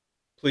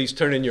Please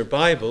turn in your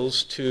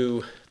Bibles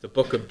to the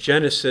book of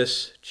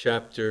Genesis,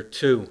 chapter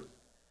 2.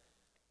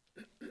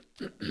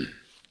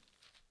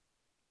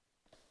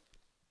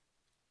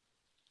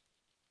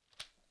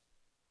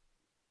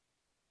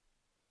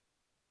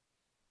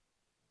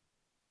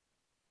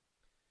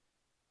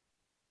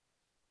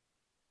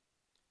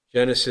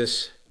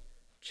 Genesis,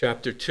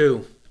 chapter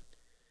 2.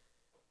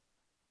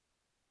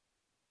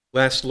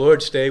 Last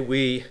Lord's Day,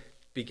 we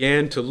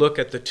began to look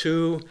at the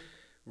two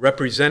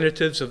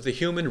representatives of the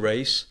human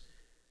race,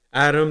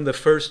 Adam, the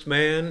first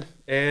man,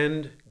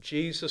 and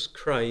Jesus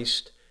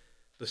Christ,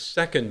 the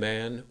second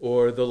man,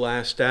 or the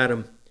last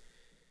Adam.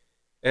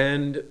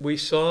 And we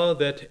saw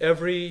that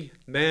every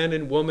man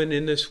and woman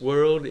in this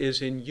world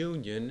is in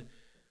union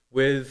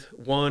with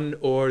one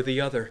or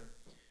the other.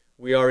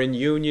 We are in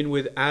union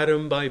with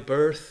Adam by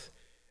birth,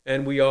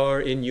 and we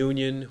are in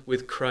union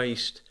with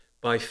Christ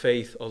by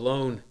faith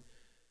alone.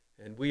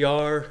 And we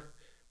are,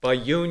 by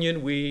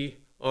union, we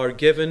are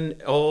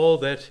given all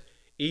that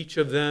each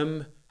of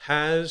them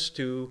has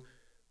to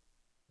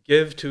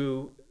give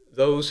to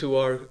those who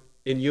are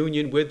in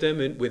union with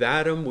them. And with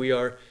Adam, we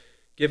are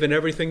given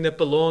everything that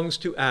belongs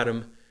to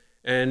Adam.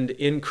 And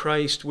in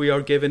Christ, we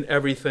are given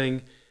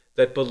everything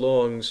that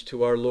belongs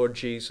to our Lord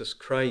Jesus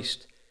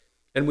Christ.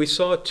 And we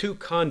saw two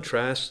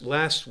contrasts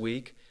last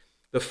week.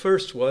 The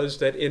first was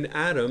that in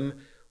Adam,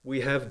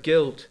 we have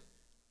guilt,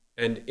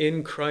 and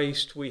in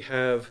Christ, we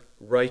have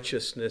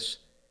righteousness.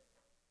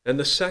 And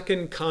the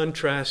second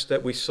contrast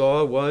that we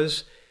saw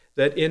was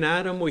that in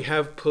Adam we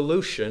have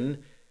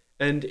pollution,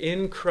 and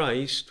in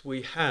Christ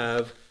we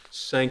have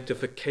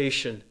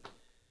sanctification.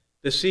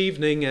 This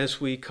evening, as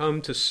we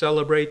come to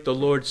celebrate the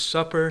Lord's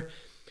Supper,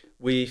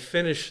 we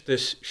finish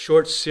this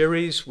short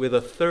series with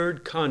a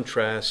third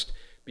contrast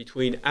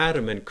between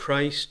Adam and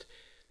Christ,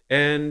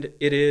 and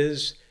it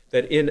is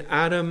that in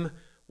Adam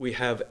we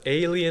have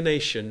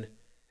alienation,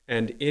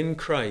 and in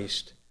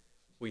Christ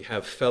we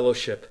have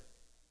fellowship.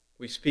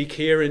 We speak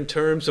here in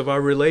terms of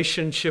our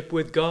relationship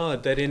with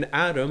God, that in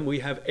Adam we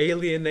have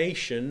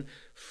alienation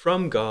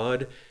from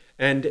God,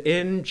 and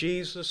in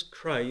Jesus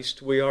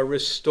Christ we are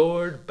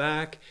restored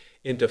back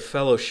into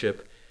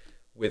fellowship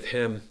with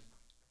Him.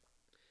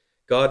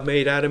 God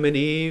made Adam and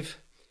Eve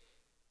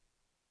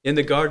in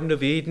the Garden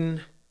of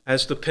Eden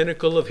as the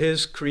pinnacle of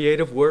His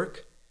creative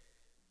work.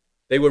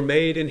 They were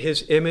made in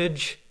His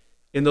image,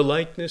 in the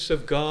likeness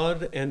of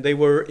God, and they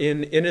were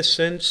in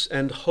innocence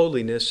and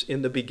holiness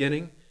in the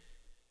beginning.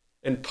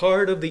 And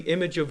part of the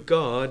image of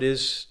God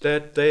is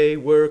that they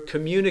were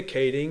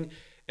communicating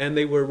and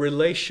they were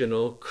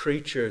relational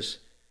creatures,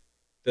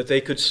 that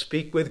they could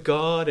speak with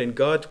God and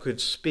God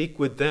could speak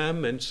with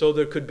them, and so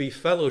there could be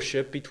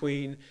fellowship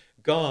between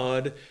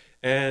God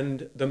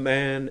and the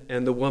man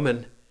and the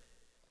woman.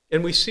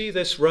 And we see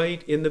this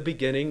right in the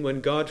beginning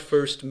when God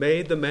first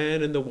made the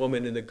man and the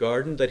woman in the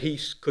garden, that He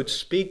could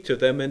speak to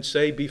them and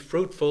say, "Be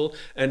fruitful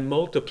and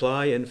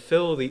multiply and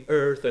fill the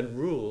earth and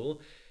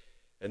rule."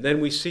 And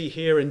then we see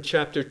here in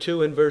chapter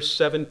 2 and verse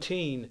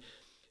 17,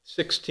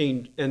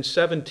 16 and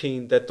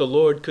 17, that the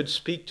Lord could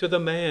speak to the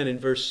man in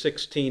verse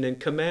 16 and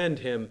command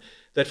him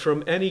that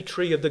from any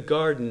tree of the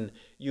garden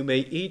you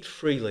may eat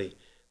freely,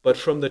 but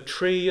from the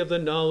tree of the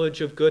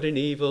knowledge of good and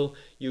evil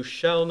you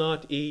shall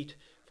not eat,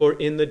 for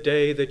in the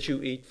day that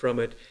you eat from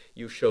it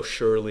you shall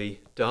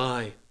surely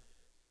die.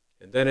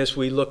 And then as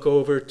we look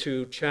over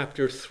to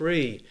chapter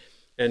 3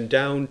 and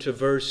down to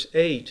verse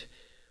 8,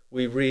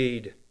 we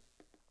read,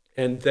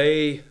 "And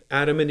they,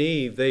 Adam and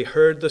Eve, they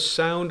heard the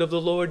sound of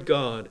the Lord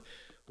God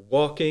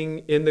walking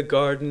in the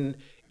garden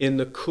in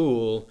the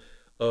cool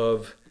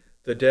of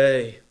the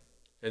day."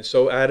 And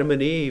so Adam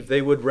and Eve,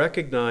 they would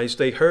recognize,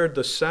 they heard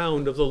the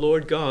sound of the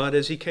Lord God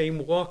as He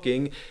came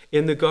walking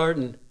in the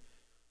garden.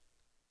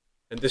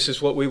 And this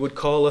is what we would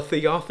call a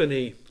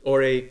theophany,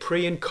 or a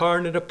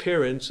pre-incarnate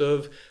appearance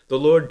of the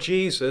Lord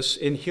Jesus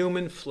in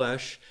human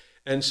flesh.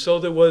 And so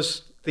there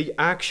was the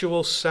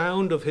actual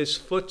sound of His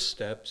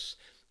footsteps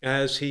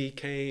as He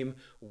came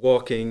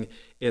walking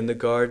in the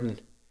garden.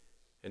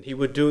 And He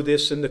would do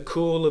this in the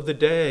cool of the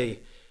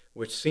day,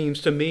 which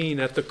seems to mean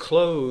at the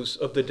close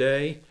of the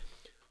day,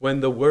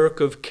 when the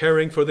work of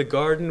caring for the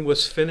garden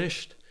was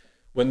finished,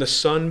 when the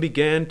sun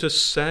began to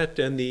set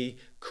and the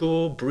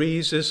cool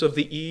breezes of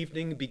the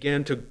evening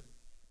began to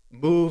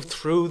move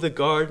through the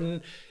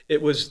garden.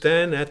 It was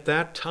then at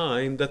that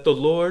time that the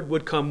Lord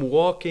would come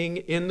walking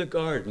in the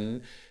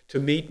garden to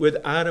meet with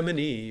Adam and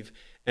Eve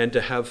and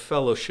to have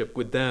fellowship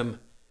with them.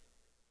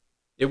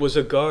 It was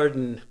a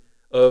garden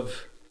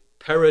of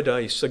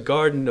paradise, a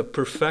garden of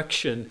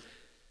perfection.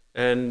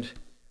 And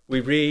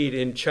we read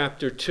in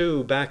chapter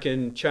 2, back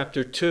in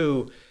chapter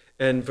 2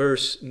 and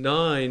verse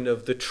 9,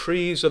 of the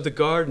trees of the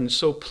garden,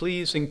 so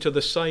pleasing to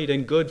the sight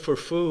and good for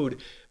food.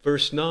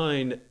 Verse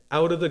 9,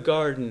 out of the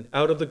garden,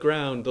 out of the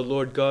ground, the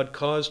Lord God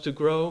caused to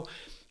grow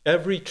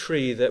every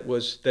tree that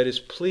is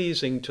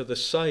pleasing to the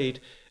sight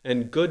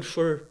and good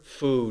for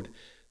food.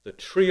 The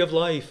tree of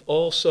life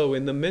also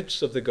in the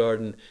midst of the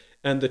garden,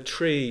 and the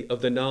tree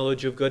of the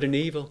knowledge of good and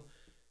evil.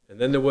 And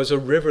then there was a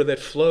river that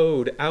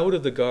flowed out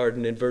of the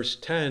garden in verse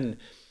 10,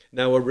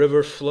 Now a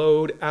river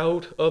flowed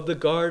out of the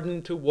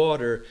garden to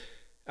water,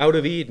 out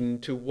of Eden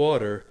to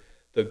water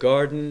the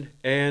garden,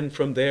 and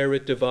from there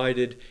it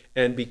divided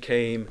and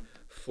became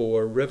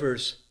 4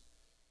 rivers.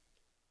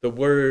 The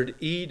word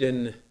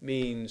Eden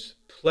means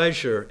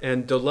pleasure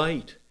and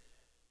delight.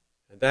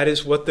 And that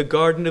is what the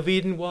Garden of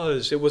Eden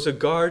was. It was a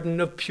garden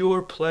of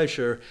pure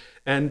pleasure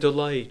and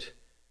delight.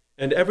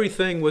 And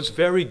everything was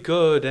very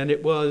good, and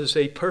it was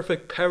a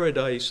perfect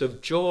paradise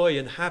of joy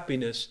and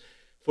happiness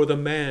for the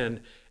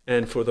man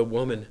and for the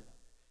woman.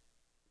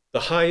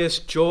 The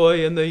highest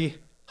joy and the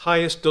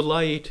highest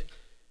delight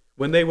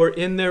when they were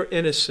in their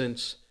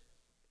innocence,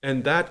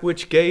 and that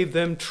which gave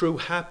them true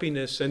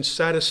happiness and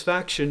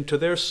satisfaction to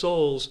their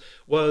souls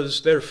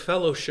was their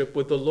fellowship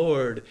with the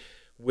Lord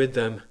with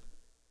them.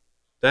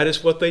 That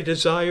is what they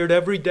desired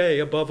every day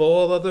above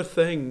all other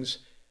things.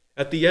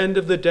 At the end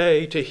of the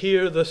day, to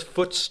hear the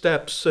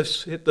footsteps,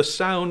 the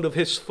sound of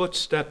his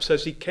footsteps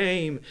as he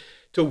came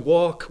to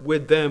walk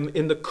with them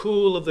in the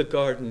cool of the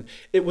garden.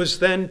 It was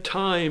then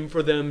time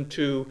for them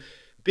to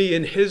be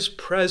in his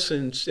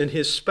presence, in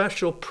his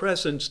special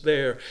presence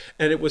there,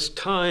 and it was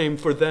time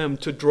for them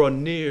to draw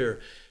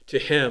near to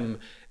him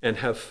and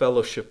have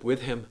fellowship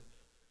with him.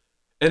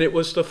 And it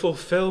was the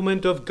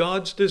fulfillment of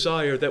God's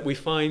desire that we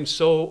find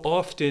so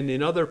often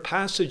in other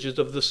passages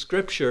of the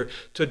Scripture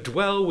to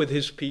dwell with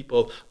his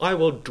people. I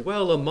will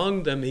dwell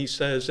among them, he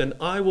says, and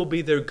I will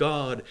be their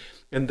God,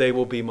 and they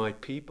will be my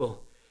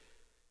people.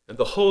 And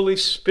the Holy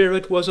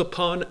Spirit was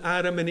upon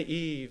Adam and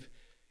Eve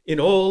in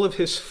all of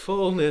his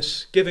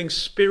fullness, giving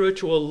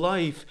spiritual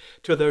life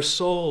to their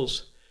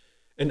souls.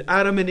 And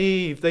Adam and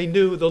Eve, they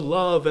knew the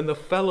love and the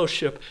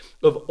fellowship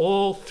of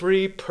all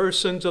 3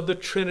 persons of the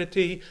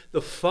Trinity,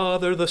 the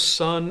Father, the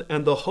Son,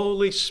 and the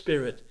Holy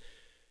Spirit.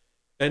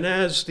 And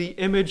as the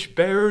image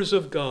bearers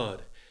of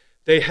God,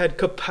 they had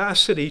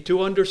capacity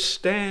to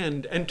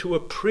understand and to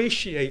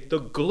appreciate the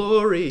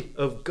glory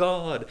of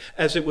God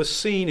as it was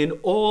seen in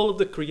all of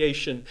the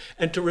creation,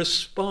 and to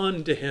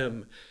respond to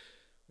him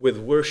with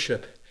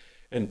worship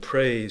and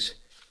praise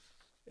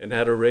and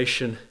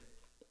adoration.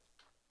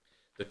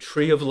 The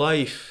tree of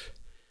life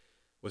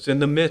was in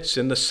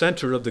the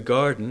center of the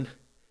garden.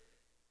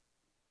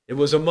 It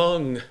was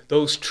among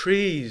those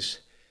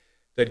trees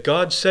that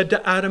God said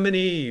to Adam and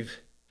Eve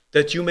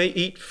that you may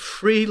eat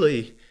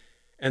freely.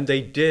 And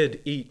they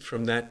did eat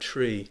from that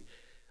tree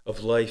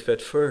of life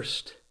at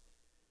first.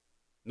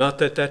 Not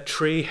that that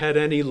tree had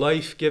any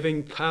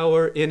life-giving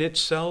power in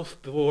itself,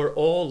 for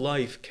all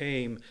life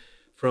came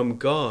from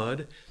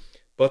God.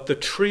 But the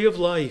tree of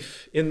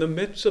life in the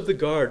midst of the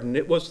garden,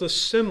 it was the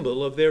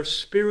symbol of their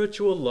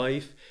spiritual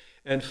life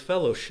and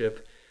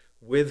fellowship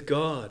with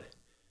God.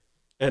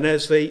 And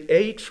as they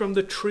ate from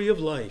the tree of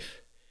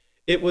life,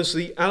 it was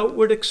the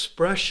outward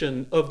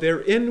expression of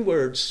their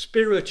inward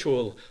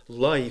spiritual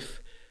life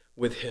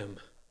with him.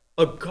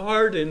 A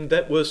garden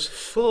that was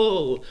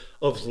full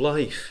of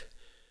life.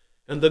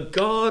 And the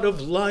God of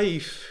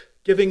life,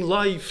 giving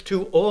life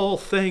to all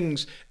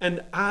things,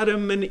 and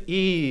Adam and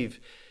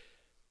Eve,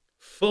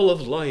 full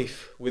of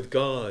life with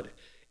God,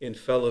 in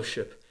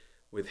fellowship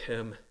with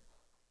him.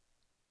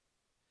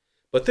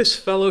 But this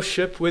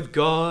fellowship with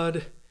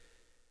God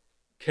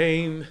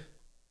came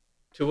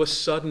to a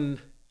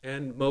sudden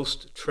and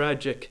most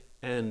tragic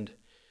end.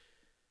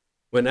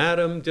 When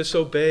Adam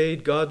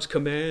disobeyed God's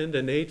command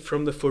and ate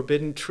from the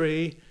forbidden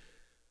tree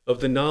of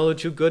the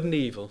knowledge of good and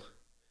evil,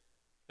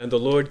 and the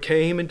Lord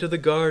came into the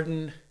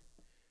garden,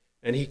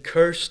 and he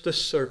cursed the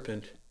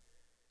serpent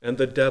and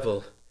the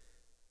devil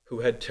who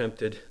had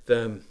tempted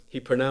them. He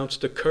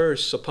pronounced a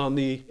curse upon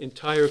the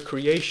entire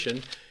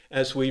creation,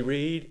 as we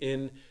read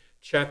in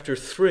chapter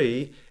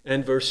 3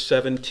 and verse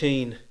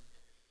 17.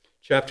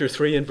 Chapter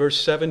 3 and verse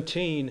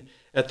 17,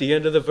 at the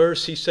end of the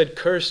verse, he said,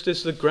 "Cursed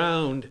is the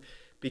ground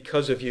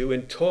because of you.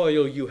 In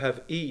toil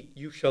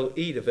you shall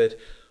eat of it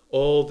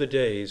all the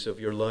days of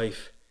your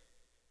life."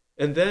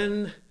 And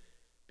then,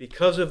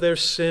 because of their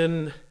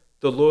sin,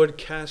 the Lord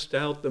cast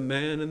out the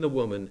man and the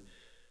woman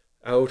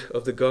out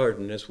of the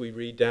garden, as we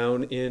read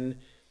down in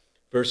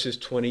verses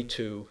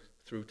 22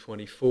 through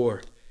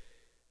 24.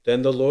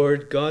 Then the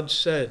Lord God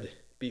said,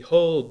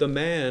 "Behold, the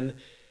man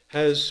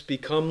has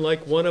become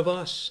like one of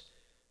us,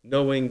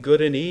 knowing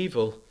good and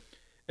evil.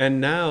 And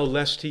now,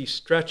 lest he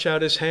stretch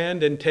out his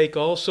hand and take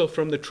also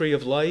from the tree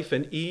of life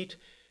and eat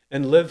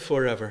and live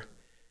forever.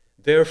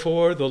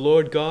 Therefore the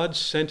Lord God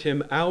sent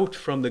him out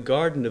from the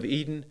Garden of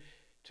Eden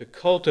to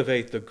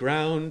cultivate the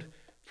ground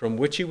from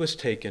which he was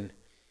taken.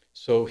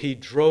 So he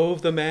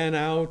drove the man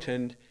out,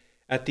 and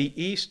at the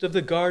east of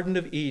the Garden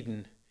of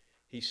Eden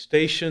he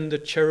stationed the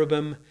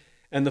cherubim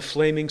and the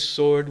flaming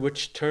sword,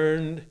 which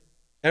turned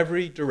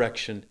every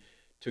direction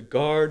to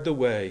guard the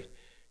way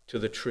to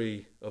the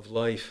tree of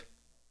life."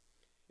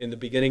 In the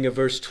beginning of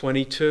verse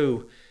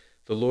 22,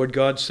 the Lord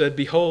God said,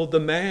 "Behold, the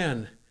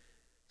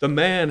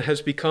man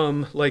has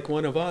become like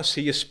one of us."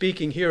 He is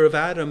speaking here of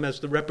Adam as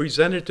the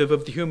representative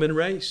of the human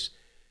race.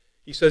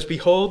 He says,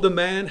 "Behold, the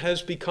man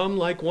has become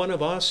like one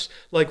of us,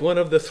 like one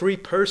of the 3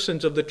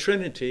 persons of the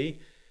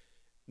Trinity,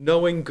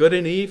 knowing good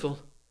and evil."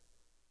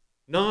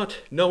 Not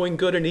knowing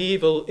good and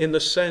evil in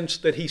the sense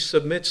that he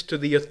submits to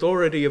the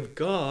authority of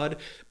God,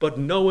 but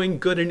knowing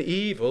good and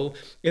evil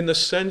in the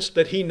sense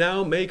that he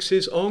now makes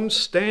his own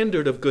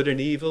standard of good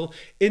and evil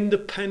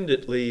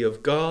independently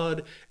of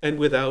God and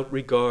without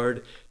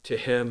regard to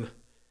him.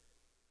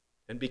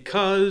 And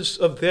because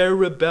of their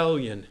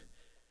rebellion,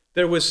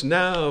 there was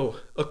now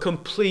a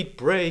complete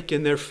break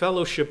in their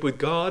fellowship with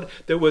God.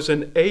 There was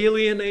an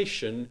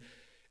alienation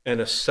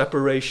and a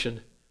separation.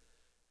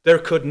 There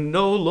could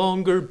no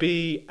longer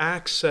be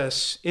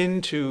access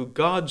into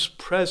God's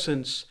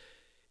presence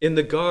in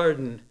the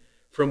garden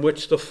from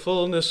which the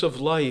fullness of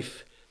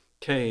life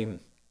came.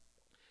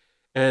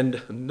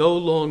 And no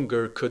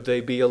longer could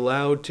they be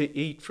allowed to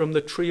eat from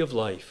the tree of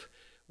life,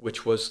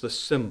 which was the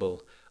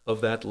symbol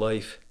of that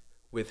life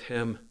with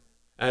him.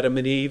 Adam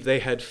and Eve, they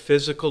had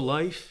physical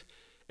life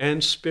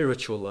and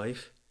spiritual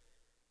life.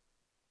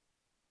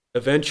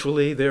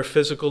 Eventually, their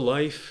physical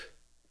life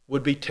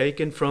would be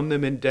taken from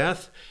them in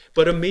death,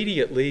 but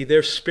immediately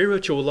their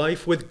spiritual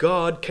life with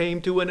God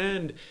came to an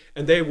end,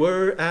 and they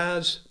were,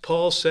 as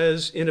Paul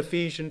says in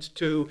Ephesians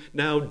 2,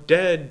 now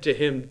dead to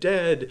him,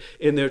 dead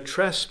in their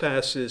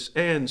trespasses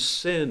and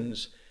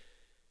sins.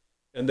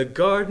 And the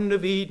Garden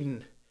of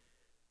Eden,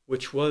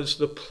 which was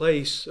the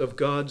place of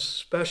God's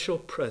special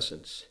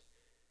presence,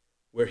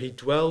 where he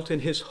dwelt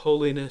in his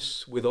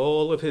holiness with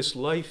all of his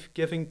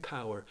life-giving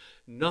power,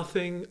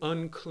 nothing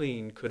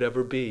unclean could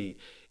ever be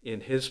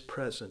in his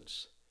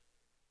presence.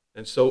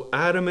 And so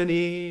Adam and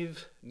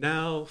Eve,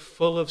 now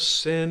full of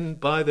sin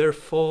by their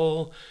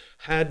fall,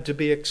 had to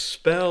be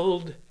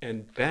expelled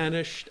and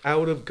banished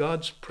out of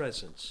God's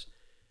presence.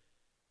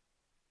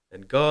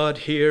 And God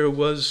here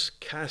was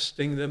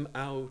casting them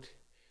out,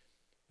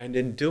 and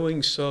in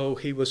doing so,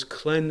 he was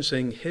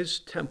cleansing his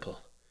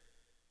temple.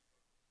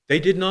 They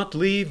did not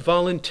leave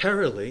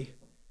voluntarily.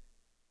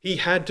 He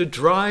had to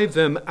drive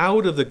them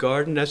out of the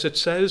garden, as it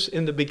says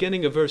in the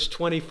beginning of verse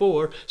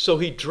 24. So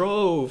he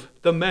drove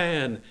the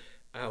man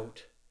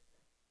out.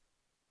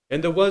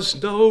 And there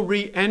was no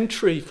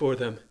re-entry for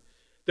them.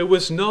 There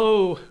was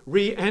no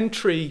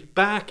re-entry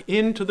back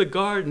into the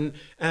garden,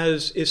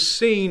 as is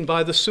seen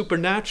by the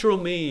supernatural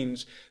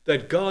means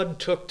that God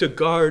took to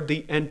guard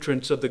the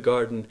entrance of the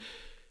garden.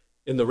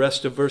 In the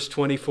rest of verse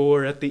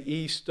 24, at the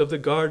east of the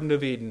Garden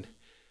of Eden,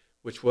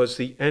 which was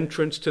the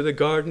entrance to the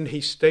garden,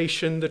 he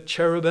stationed the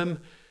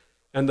cherubim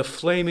and the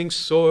flaming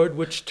sword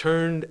which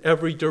turned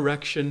every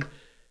direction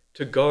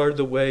to guard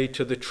the way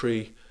to the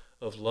tree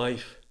of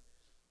life.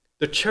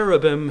 The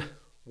cherubim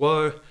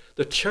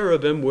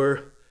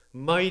were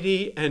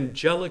mighty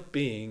angelic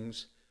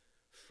beings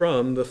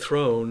from the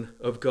throne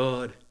of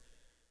God.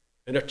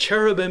 And a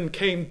cherubim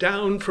came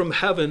down from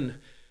heaven,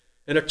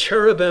 and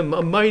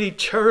a mighty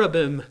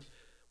cherubim,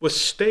 was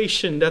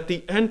stationed at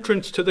the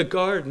entrance to the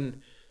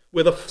garden,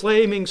 with a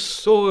flaming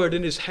sword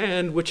in his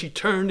hand, which he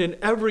turned in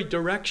every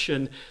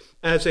direction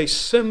as a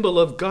symbol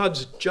of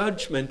God's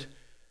judgment.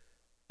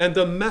 And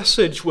the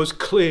message was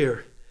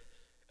clear.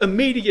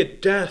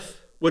 Immediate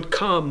death would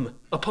come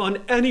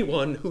upon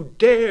anyone who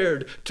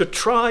dared to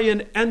try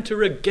and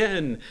enter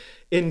again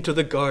into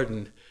the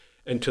garden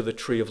and to the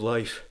tree of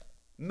life.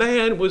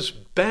 Man was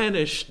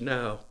banished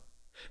now,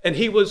 and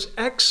he was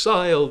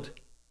exiled,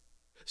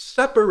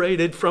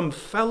 separated from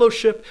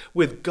fellowship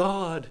with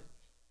God.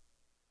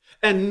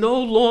 And no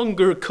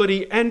longer could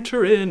he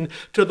enter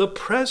into the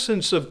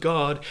presence of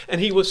God, and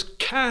he was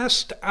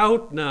cast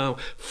out now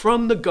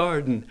from the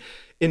garden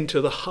into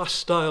the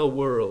hostile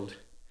world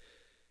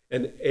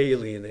and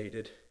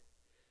alienated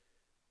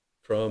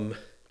from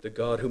the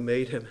God who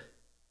made him.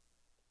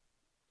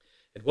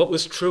 And what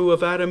was true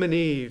of Adam and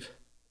Eve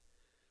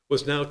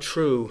was now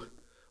true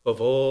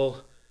of all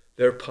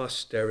their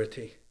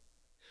posterity.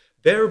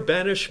 Their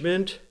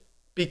banishment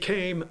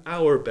became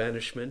our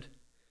banishment.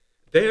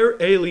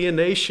 Their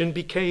alienation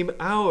became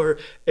our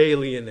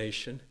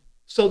alienation,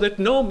 so that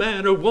no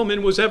man or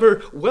woman was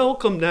ever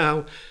welcome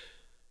now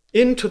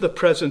into the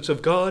presence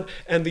of God,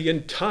 and the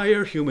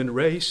entire human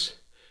race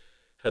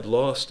had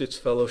lost its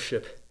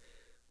fellowship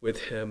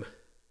with him.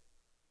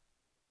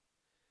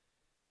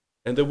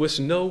 And there was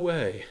no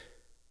way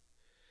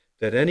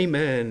that any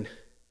man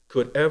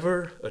could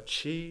ever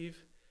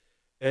achieve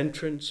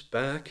entrance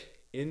back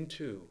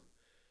into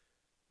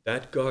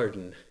that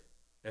garden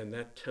and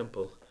that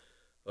temple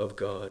of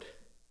God.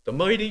 The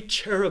mighty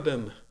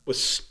cherubim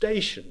was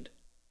stationed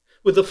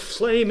with a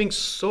flaming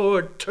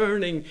sword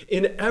turning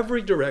in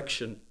every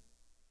direction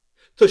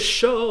to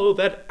show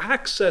that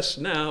access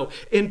now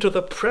into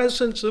the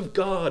presence of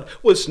God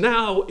was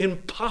now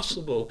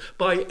impossible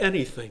by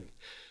anything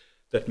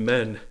that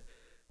men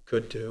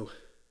could do.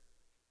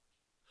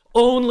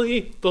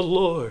 Only the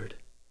Lord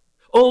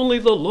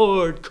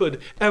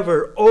could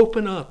ever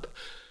open up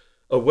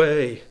a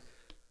way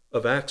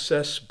of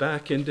access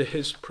back into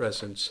his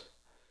presence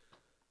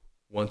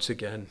once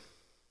again.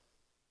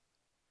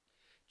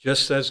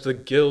 Just as the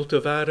guilt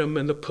of Adam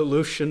and the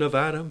pollution of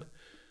Adam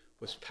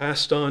was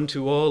passed on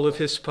to all of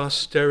his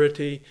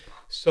posterity,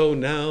 so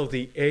now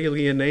the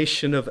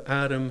alienation of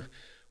Adam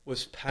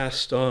was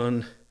passed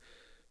on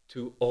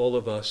to all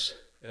of us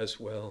as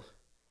well.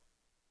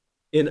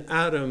 In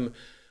Adam,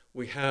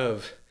 we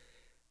have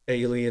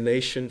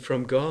alienation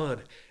from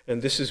God,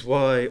 and this is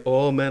why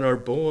all men are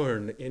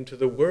born into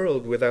the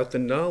world without the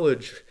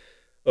knowledge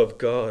of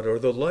God or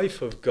the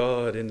life of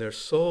God in their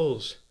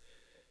souls.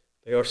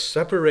 They are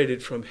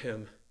separated from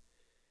him.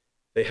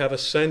 They have a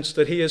sense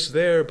that he is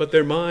there, but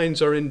their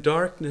minds are in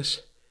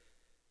darkness,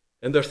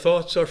 and their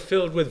thoughts are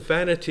filled with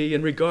vanity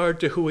in regard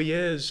to who he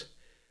is,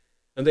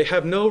 and they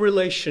have no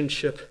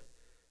relationship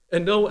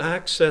and no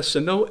access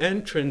and no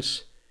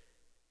entrance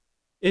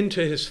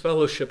into his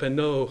fellowship and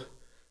no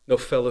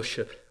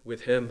fellowship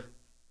with him.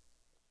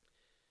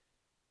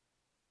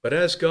 But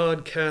as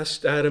God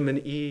cast Adam and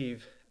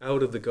Eve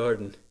out of the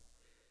garden,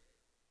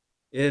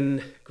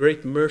 in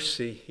great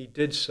mercy he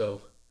did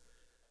so,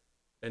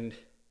 and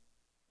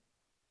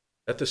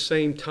at the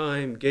same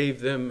time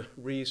gave them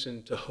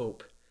reason to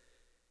hope.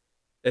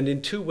 And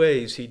in two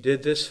ways he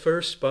did this.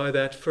 First, by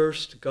that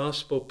first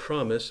gospel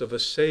promise of a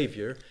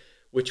Savior,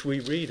 which we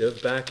read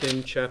of back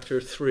in chapter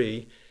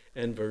 3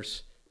 and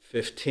verse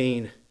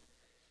 15.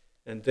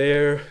 And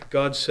there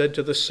God said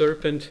to the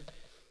serpent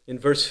in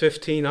verse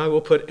 15, I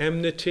will put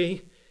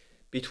enmity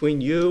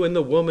between you and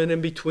the woman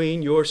and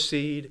between your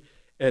seed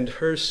and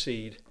her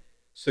seed,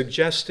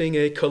 suggesting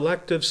a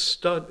collective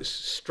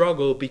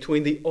struggle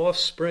between the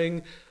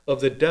offspring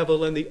of the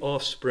devil and the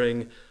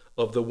offspring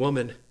of the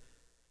woman.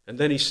 And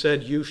then he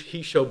said,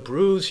 he shall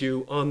bruise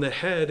you on the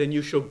head and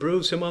you shall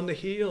bruise him on the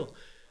heel,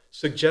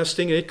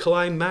 suggesting a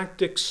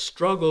climactic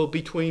struggle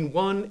between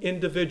one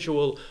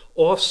individual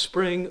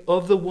offspring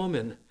of the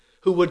woman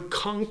who would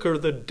conquer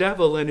the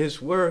devil and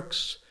his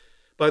works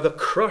by the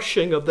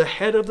crushing of the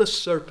head of the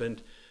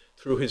serpent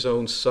through his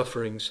own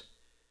sufferings.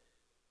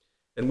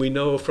 And we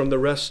know from the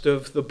rest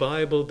of the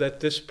Bible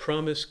that this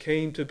promise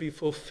came to be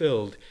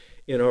fulfilled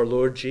in our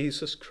Lord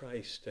Jesus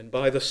Christ. And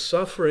by the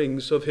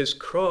sufferings of his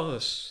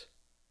cross,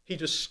 he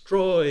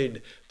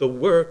destroyed the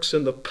works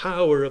and the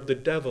power of the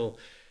devil,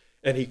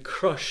 and he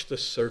crushed the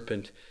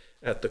serpent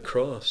at the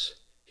cross.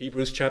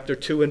 Hebrews chapter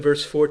 2 and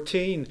verse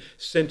 14,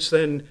 since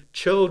then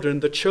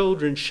the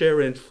children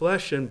share in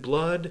flesh and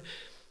blood,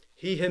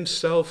 he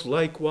himself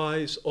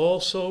likewise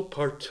also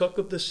partook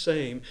of the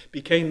same,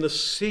 became the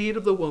seed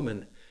of the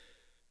woman,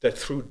 that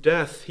through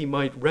death he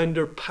might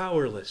render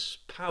powerless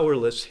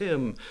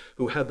him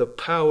who had the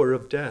power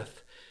of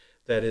death,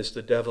 that is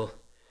the devil.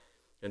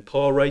 And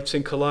Paul writes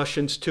in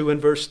Colossians 2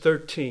 and verse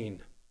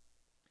 13,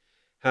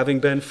 having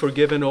been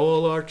forgiven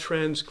all our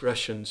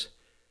transgressions,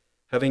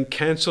 having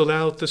canceled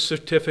out the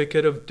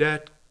certificate of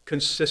debt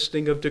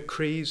consisting of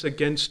decrees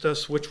against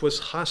us, which was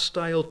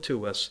hostile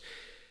to us,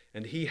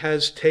 and he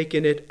has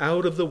taken it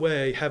out of the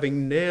way,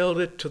 having nailed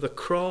it to the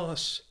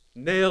cross,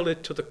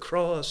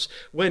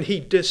 when he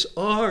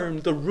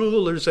disarmed the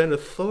rulers and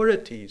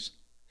authorities.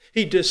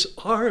 He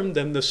disarmed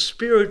them, the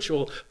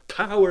spiritual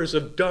powers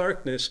of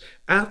darkness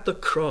at the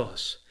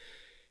cross.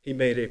 He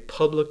made a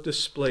public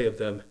display of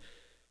them,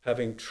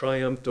 having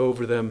triumphed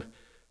over them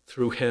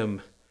through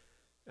him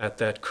at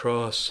that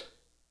cross.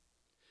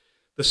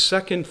 The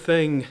second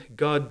thing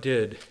God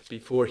did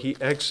before he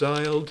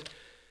exiled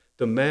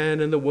the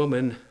man and the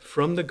woman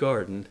from the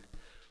garden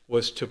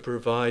was to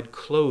provide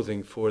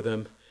clothing for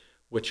them,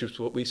 which is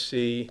what we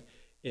see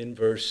in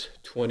verse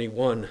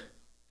 21.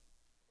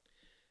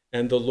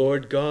 And the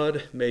Lord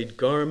God made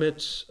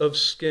garments of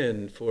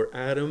skin for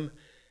Adam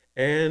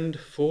and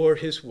for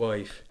his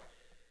wife,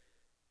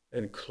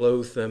 and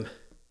clothed them.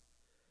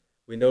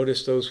 We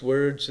notice those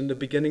words in the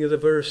beginning of the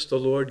verse, the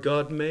Lord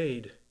God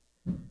made.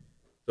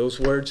 Those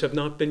words have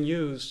not been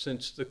used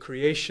since the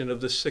creation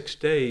of the 6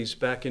 days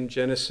back in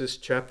Genesis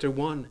chapter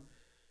 1,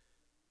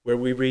 where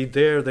we read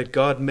there that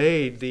God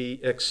made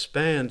the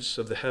expanse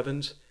of the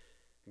heavens,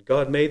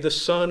 God made the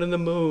sun and the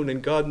moon,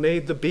 and God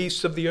made the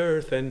beasts of the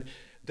earth, and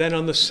then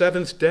on the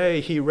 7th day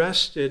he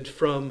rested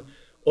from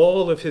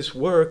all of his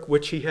work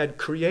which he had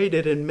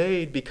created and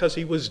made, because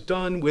he was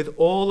done with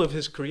all of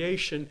his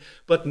creation.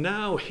 But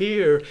now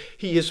here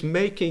he is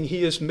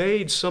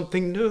made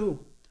something new.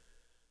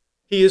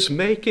 He is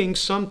making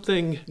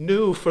something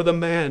new for the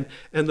man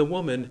and the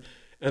woman.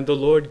 And the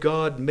Lord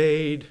God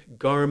made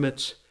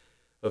garments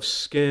of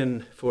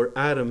skin for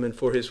Adam and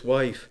for his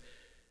wife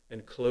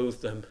and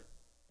clothed them.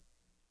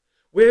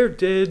 Where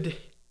did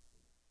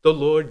the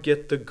Lord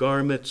get the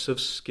garments of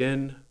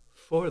skin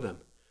for them?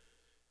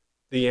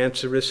 The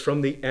answer is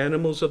from the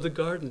animals of the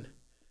garden.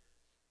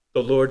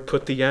 The Lord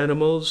put the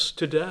animals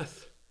to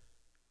death,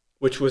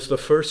 which was the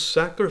first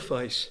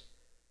sacrifice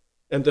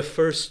and the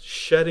first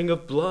shedding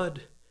of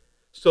blood,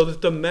 so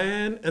that the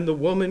man and the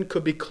woman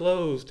could be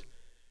clothed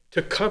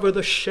to cover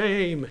the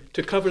shame,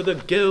 to cover the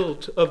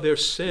guilt of their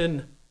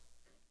sin.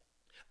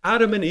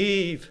 Adam and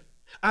Eve,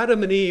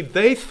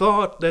 they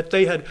thought that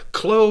they had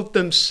clothed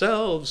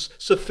themselves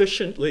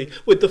sufficiently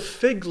with the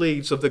fig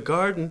leaves of the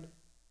garden,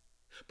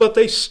 but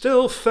they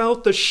still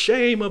felt the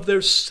shame of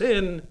their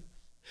sin,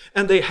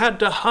 and they had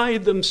to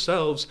hide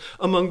themselves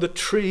among the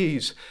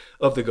trees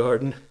of the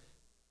garden.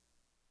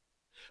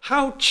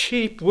 How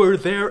cheap were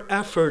their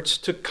efforts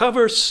to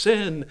cover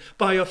sin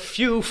by a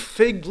few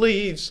fig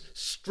leaves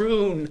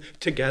strewn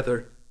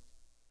together?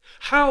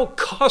 How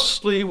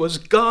costly was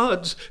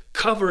God's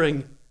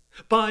covering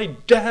by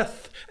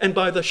death and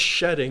by the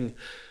shedding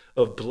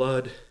of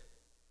blood?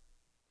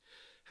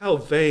 How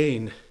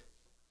vain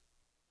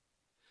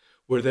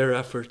were their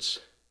efforts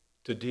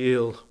to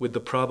deal with the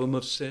problem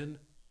of sin?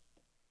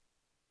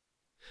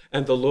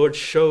 And the Lord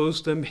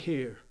shows them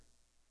here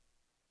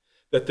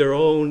that their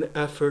own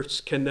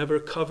efforts can never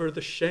cover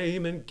the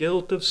shame and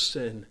guilt of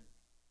sin.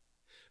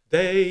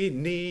 They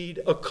need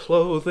a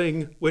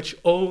clothing which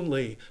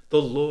only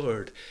the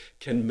Lord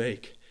can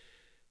make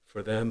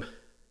for them.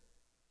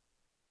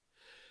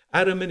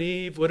 Adam and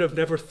Eve would have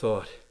never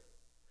thought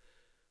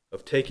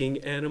of taking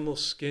animal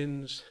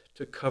skins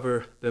to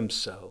cover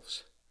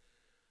themselves.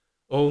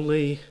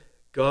 Only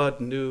God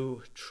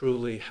knew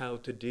truly how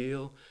to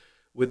deal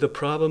with the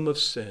problem of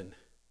sin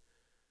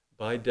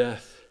by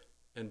death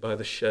and by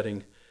the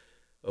shedding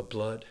of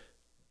blood.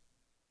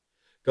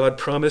 God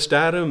promised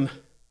Adam,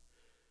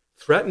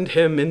 threatened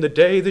him, in the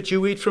day that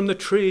you eat from the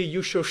tree,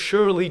 you shall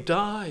surely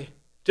die.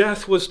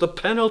 Death was the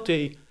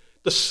penalty,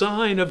 the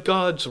sign of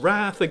God's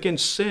wrath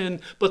against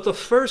sin. But the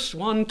first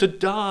one to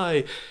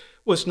die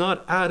was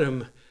not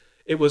Adam.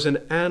 It was an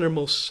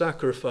animal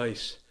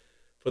sacrifice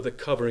for the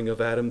covering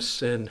of Adam's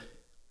sin.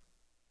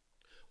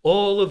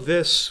 All of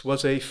this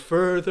was a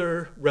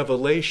further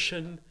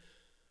revelation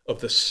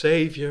of the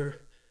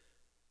Savior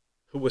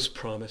who was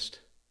promised.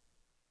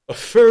 A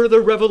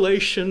further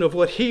revelation of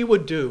what he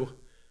would do.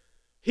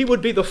 He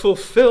would be the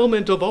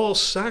fulfillment of all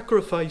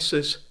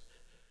sacrifices.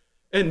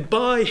 And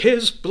by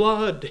his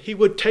blood, he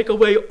would take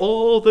away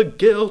all the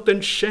guilt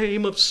and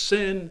shame of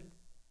sin.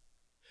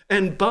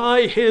 And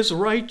by his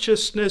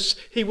righteousness,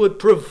 he would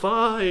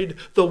provide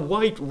the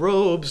white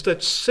robes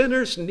that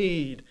sinners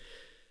need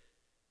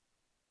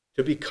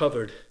to be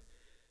covered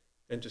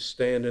and to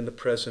stand in the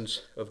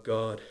presence of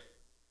God.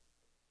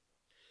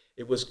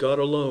 It was God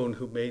alone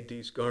who made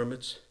these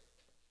garments.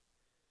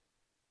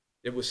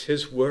 It was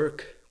his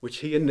work which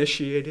he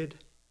initiated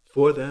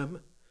for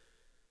them.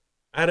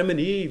 Adam and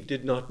Eve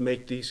did not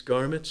make these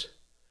garments.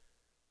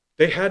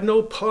 They had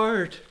no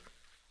part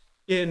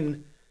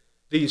in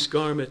these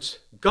garments.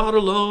 God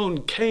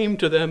alone came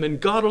to them, and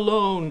God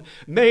alone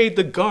made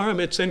the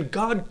garments, and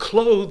God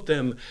clothed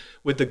them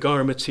with the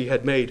garments he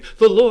had made.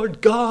 The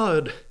Lord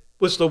God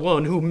was the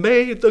one who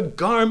made the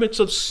garments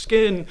of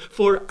skin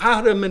for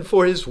Adam and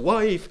for his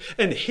wife,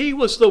 and he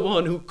was the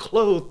one who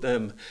clothed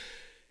them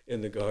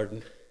in the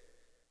garden.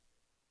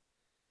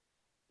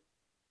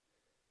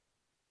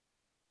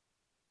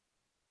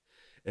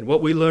 And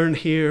what we learn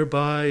here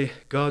by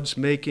God's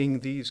making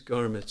these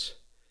garments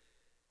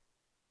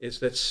is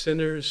that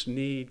sinners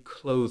need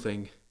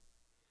clothing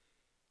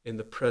in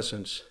the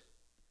presence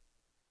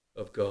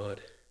of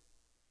God.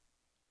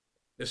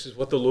 This is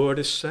what the Lord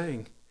is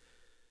saying.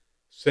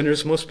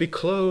 Sinners must be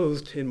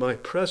clothed in my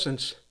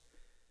presence.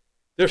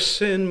 Their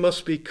sin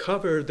must be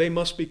covered. They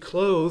must be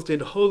clothed in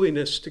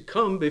holiness to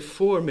come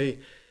before me.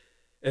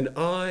 And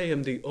I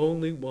am the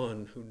only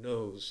one who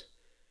knows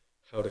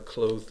how to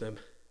clothe them.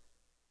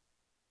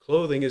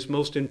 Clothing is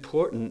most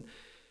important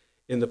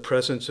in the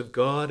presence of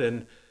God,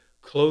 and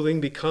clothing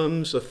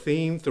becomes a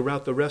theme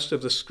throughout the rest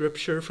of the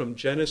scripture from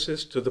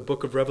Genesis to the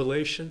book of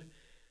Revelation.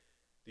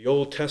 The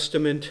Old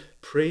Testament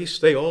priests,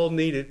 they all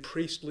needed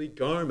priestly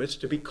garments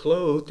to be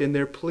clothed in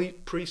their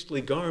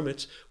priestly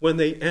garments when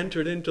they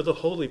entered into the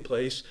holy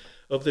place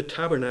of the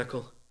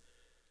tabernacle.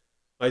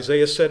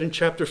 Isaiah said in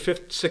chapter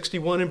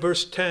 61 and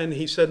verse 10,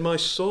 he said, "My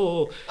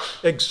soul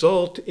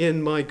exult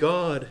in my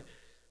God,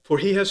 for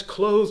he has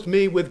clothed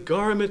me with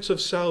garments of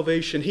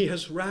salvation. He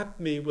has wrapped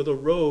me with a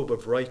robe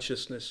of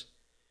righteousness."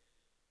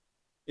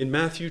 In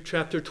Matthew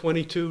chapter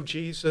 22,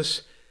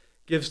 Jesus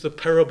gives the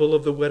parable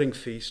of the wedding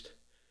feast.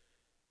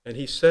 And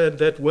he said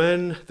that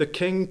when the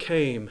king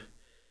came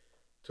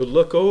to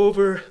look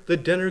over the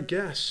dinner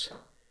guests,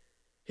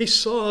 he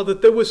saw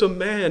that there was a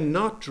man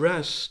not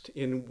dressed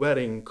in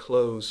wedding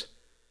clothes.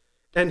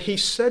 And he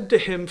said to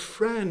him,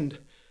 "Friend,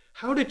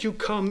 how did you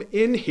come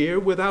in here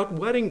without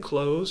wedding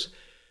clothes?"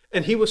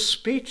 And he was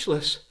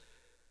speechless.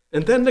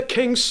 And then the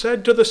king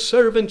said to the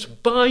servants,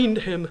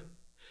 "Bind him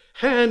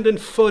hand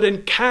and foot,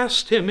 and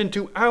cast him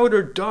into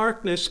outer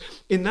darkness.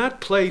 In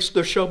that place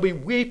there shall be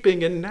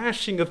weeping and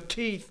gnashing of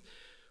teeth,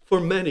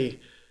 for many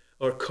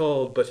are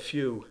called, but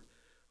few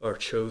are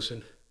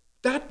chosen."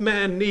 That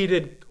man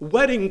needed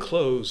wedding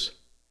clothes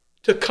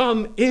to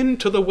come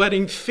into the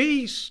wedding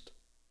feast.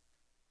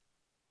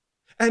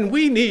 And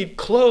we need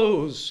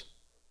clothes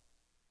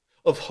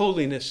of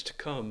holiness to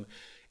come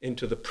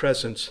into the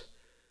presence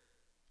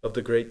of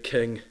the great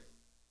King.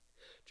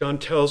 John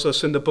tells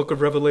us in the book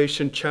of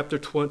Revelation, chapter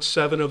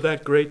 27, of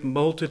that great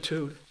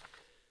multitude.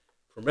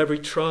 From every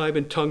tribe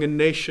and tongue and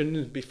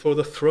nation, before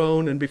the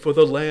throne and before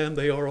the Lamb,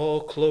 they are all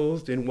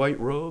clothed in white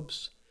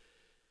robes.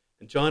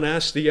 And John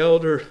asked the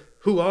elder,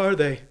 "Who are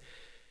they?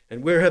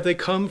 And where have they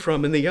come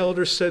from?" And the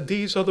elder said,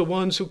 "These are the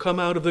ones who come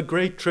out of the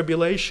great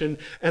tribulation,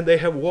 and they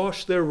have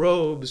washed their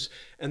robes,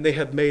 and they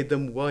have made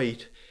them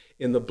white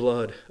in the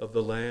blood of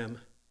the Lamb.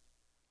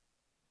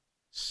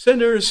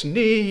 Sinners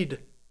need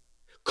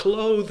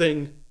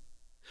clothing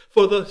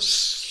for the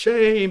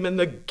shame and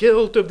the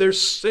guilt of their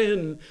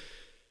sin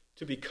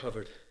to be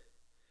covered.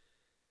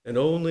 And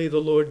only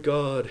the Lord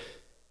God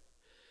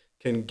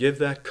can give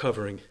that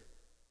covering.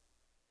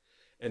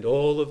 And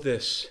all of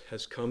this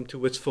has come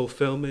to its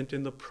fulfillment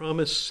in the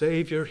promised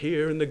Savior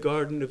here in the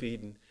Garden of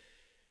Eden,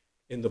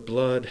 in the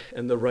blood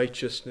and the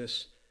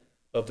righteousness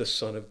of the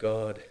Son of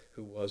God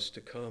who was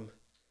to come.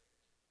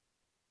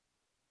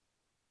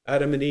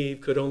 Adam and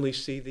Eve could only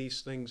see these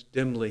things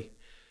dimly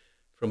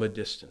from a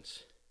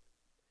distance.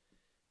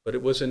 But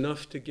it was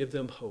enough to give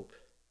them hope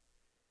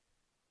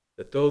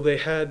that though they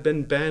had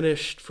been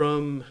banished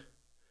from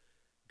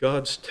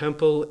God's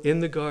temple in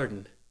the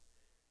garden,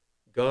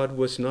 God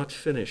was not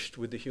finished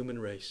with the human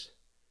race.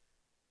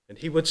 And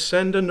he would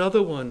send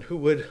another one who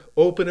would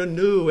open a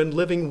new and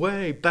living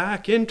way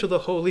back into the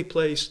holy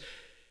place.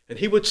 And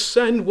he would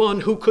send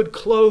one who could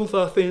clothe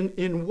us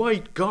in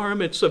white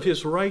garments of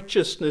his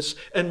righteousness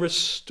and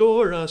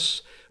restore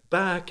us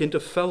back into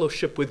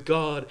fellowship with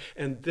God.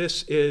 And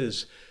this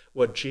is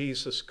what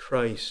Jesus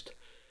Christ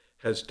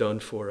has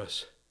done for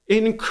us.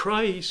 In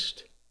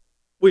Christ,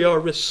 we are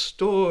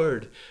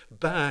restored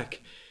back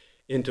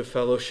into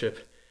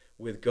fellowship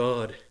with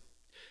God.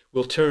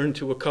 We'll turn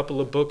to a couple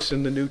of books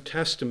in the New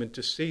Testament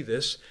to see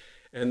this,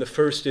 and the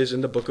first is in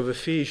the book of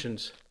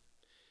Ephesians.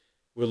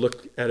 We'll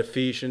look at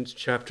Ephesians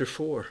chapter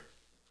 4.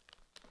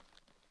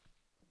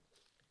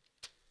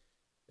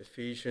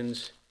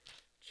 Ephesians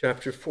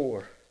chapter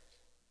 4.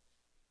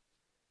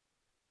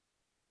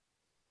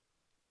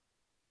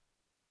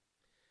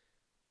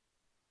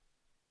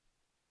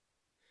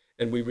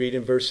 And we read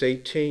in verse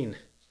 18,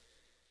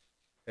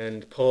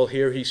 and Paul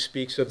here, he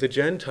speaks of the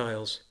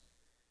Gentiles,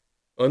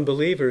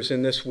 unbelievers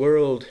in this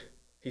world.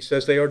 He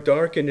says they are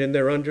darkened in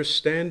their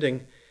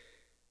understanding,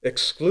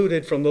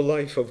 excluded from the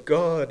life of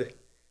God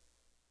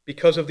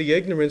because of the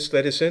ignorance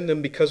that is in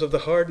them, because of the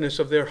hardness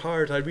of their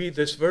heart. I read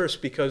this verse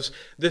because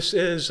this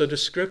is a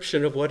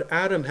description of what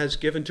Adam has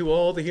given to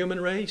all the human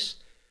race,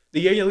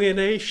 the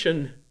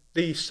alienation,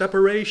 the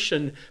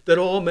separation that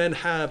all men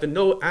have, and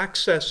no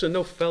access and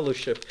no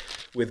fellowship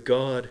with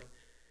God.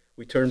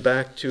 We turn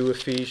back to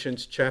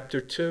Ephesians chapter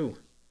 2.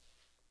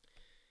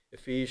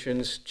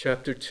 Ephesians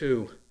chapter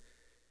 2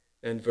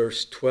 and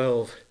verse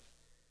 12.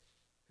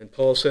 And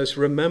Paul says,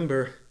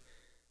 remember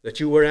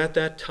that you were at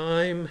that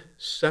time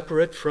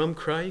separate from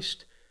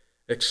Christ,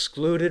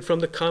 excluded from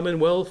the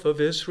commonwealth of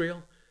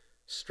Israel,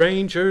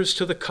 strangers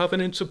to the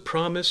covenants of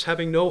promise,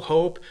 having no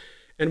hope,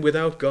 and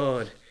without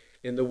God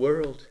in the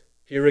world.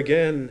 Here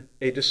again,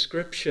 a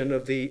description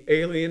of the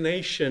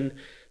alienation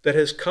that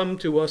has come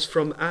to us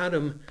from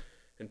Adam.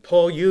 And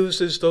Paul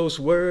uses those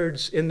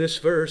words in this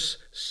verse,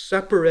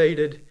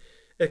 separated,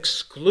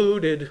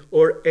 excluded,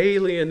 or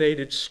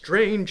alienated,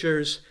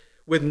 strangers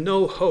with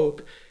no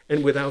hope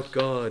and without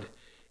God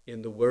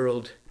in the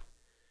world.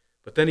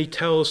 But then he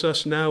tells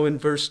us now in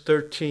verse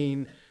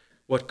 13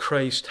 what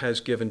Christ has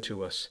given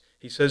to us.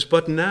 He says,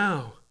 But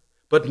now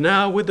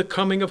with the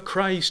coming of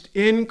Christ,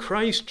 in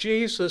Christ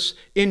Jesus,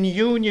 in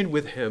union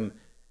with him,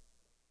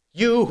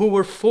 you who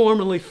were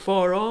formerly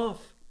far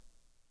off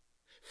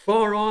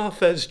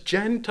as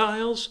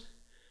Gentiles,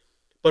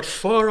 but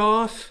far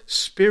off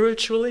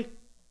spiritually,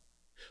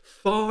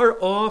 far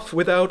off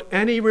without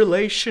any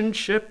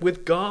relationship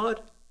with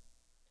God,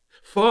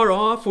 far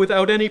off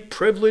without any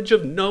privilege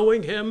of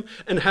knowing him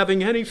and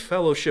having any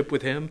fellowship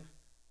with him,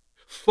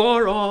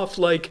 far off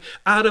like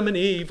Adam and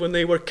Eve when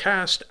they were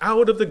cast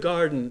out of the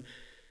garden,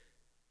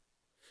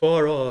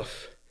 far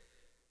off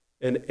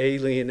and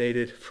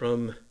alienated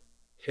from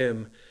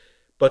him.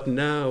 But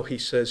now, he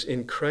says,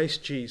 in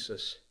Christ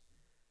Jesus,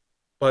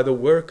 by the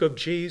work of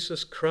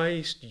Jesus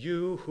Christ,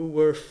 you who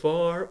were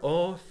far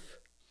off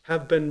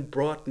have been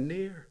brought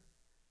near.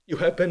 You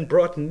have been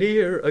brought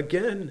near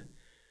again,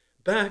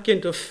 back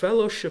into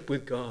fellowship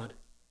with God,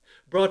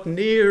 brought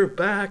near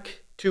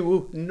back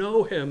to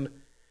know him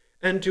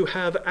and to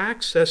have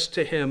access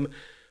to him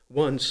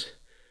once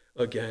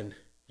again.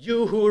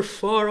 You who were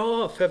far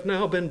off have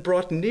now been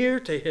brought near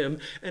to him.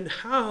 And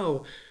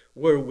how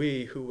were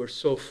we who were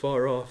so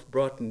far off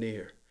brought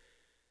near?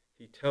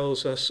 He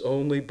tells us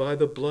only by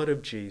the blood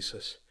of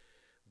Jesus,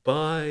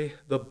 by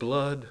the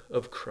blood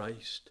of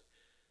Christ,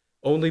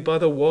 only by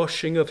the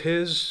washing of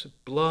his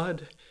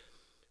blood,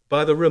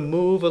 by the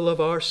removal of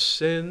our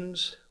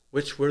sins,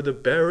 which were the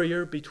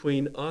barrier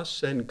between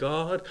us and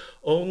God,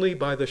 only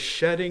by the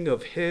shedding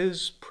of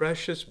his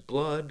precious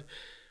blood,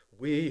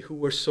 we who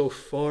were so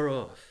far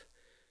off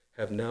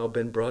have now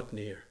been brought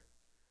near.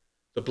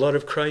 The blood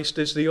of Christ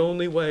is the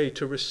only way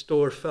to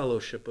restore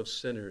fellowship of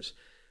sinners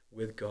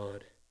with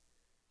God.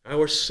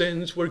 Our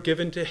sins were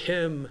given to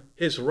him.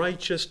 His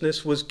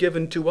righteousness was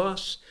given to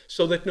us,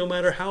 so that no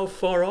matter how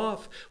far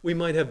off we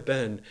might have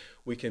been,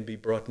 we can be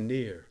brought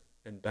near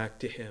and back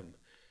to him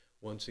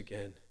once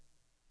again.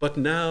 But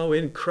now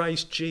in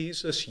Christ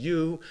Jesus,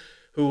 you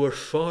who were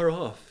far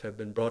off have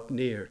been brought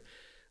near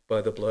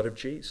by the blood of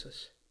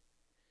Jesus.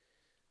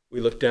 We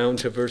look down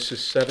to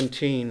verses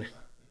 17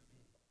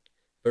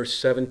 Verse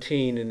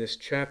 17 in this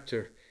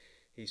chapter,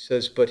 he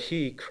says, "But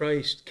he,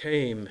 Christ,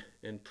 came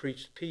and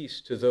preached peace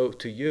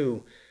to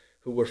you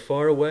who were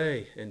far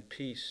away, and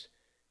peace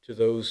to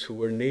those who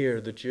were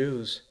near, the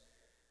Jews.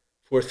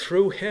 For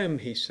through him,"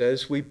 he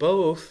says, "we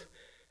both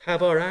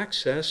have our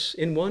access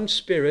in one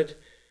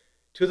Spirit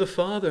to the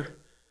Father."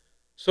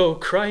 So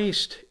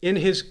Christ, in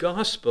his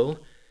gospel,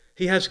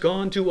 he has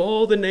gone to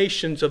all the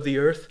nations of the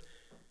earth.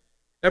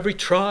 Every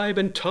tribe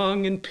and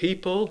tongue and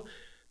people,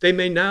 they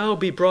may now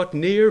be brought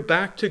near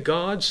back to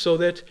God, so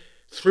that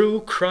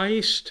through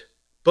Christ,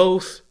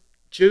 both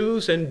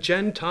Jews and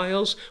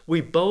Gentiles,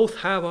 we both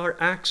have our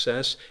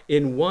access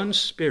in one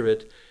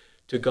Spirit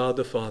to God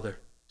the Father.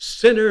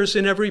 Sinners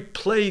in every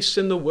place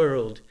in the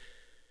world,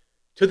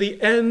 to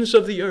the ends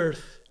of the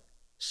earth,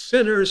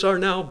 sinners are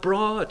now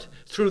brought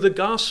through the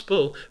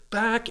gospel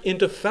back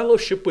into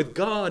fellowship with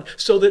God,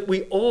 so that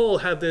we all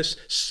have this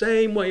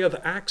same way of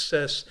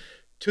access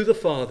to the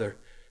Father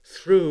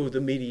through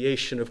the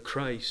mediation of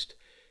Christ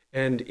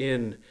and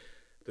in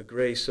the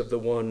grace of the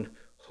one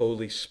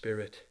Holy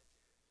Spirit.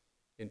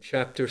 In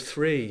chapter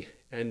 3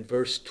 and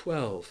verse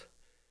 12,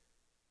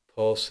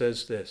 Paul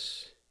says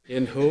this,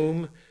 "In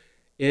whom,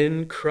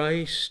 in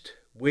Christ,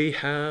 we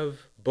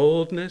have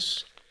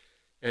boldness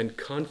and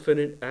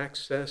confident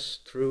access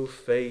through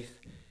faith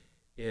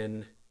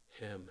in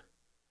him."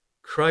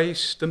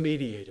 Christ the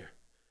mediator,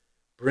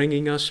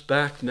 bringing us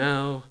back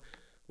now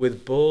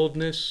with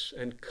boldness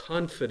and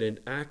confident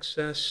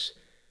access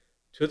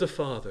to the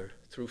Father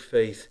through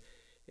faith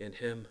in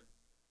him.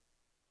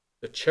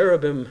 The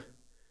cherubim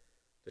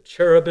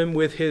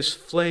with his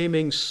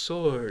flaming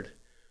sword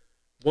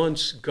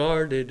once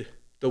guarded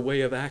the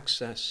way of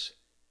access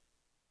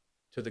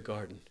to the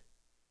garden.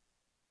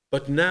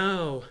 But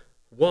now,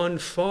 one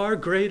far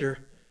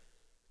greater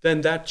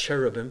than that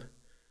cherubim,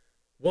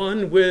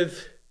 one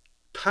with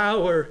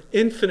power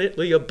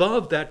infinitely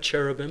above that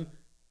cherubim,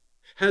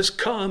 has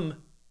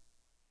come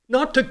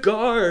not to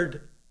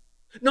guard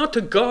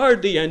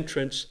the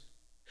entrance,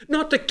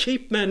 not to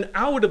keep men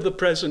out of the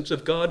presence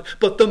of God,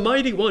 but the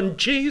mighty one,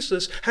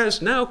 Jesus,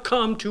 has now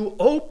come to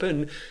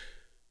open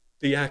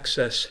the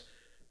access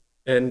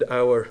and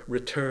our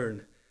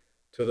return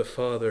to the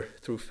Father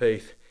through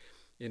faith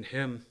in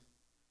him.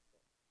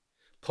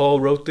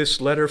 Paul wrote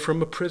this letter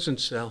from a prison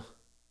cell.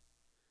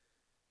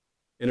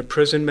 In a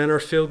prison, men are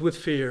filled with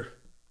fear.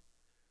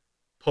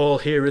 Paul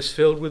here is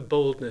filled with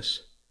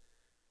boldness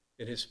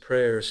in his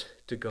prayers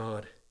to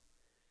God.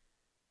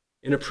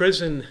 In a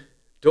prison,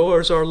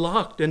 doors are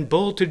locked and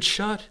bolted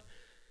shut,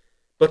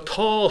 but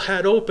Paul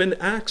had open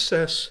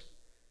access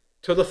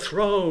to the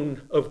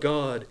throne of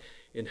God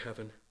in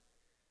heaven.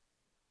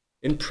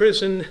 In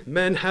prison,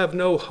 men have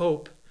no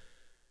hope.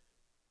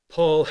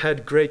 Paul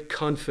had great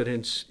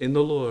confidence in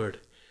the Lord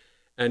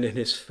and in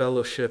his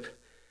fellowship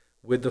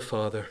with the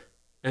Father.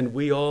 And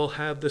we all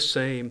have the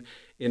same,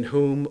 in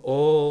whom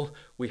all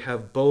we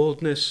have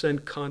boldness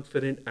and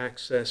confident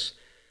access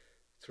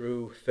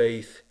through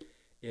faith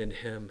in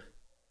him.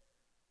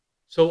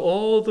 So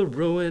all the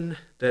ruin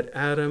that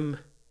Adam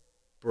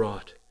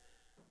brought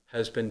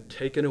has been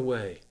taken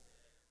away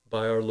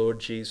by our Lord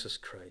Jesus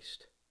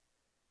Christ.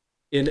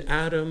 In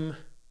Adam,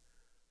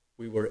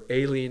 we were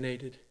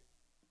alienated,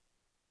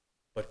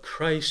 but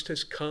Christ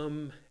has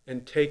come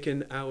and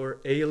taken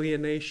our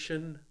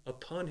alienation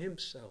upon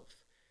himself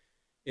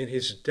in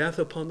his death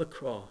upon the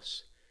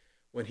cross,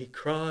 when he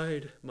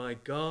cried, my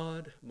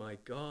God,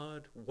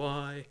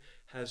 why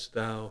hast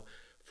thou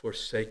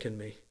forsaken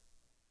me?"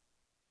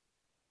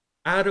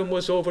 Adam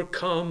was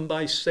overcome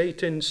by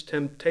Satan's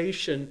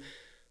temptation.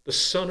 The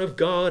Son of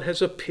God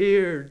has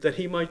appeared that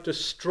he might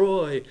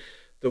destroy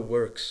the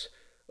works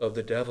of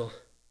the devil.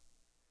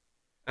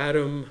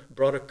 Adam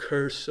brought a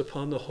curse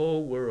upon the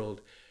whole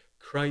world.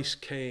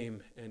 Christ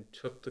came and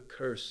took the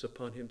curse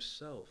upon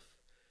himself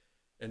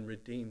and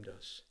redeemed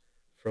us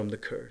from the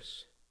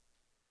curse.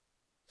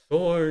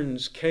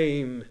 Thorns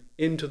came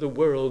into the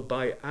world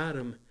by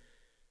Adam.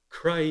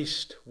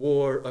 Christ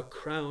wore a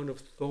crown of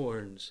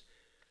thorns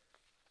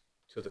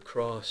to the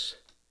cross.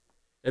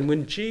 And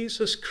when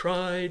Jesus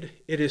cried,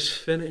 "It is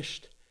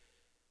finished,"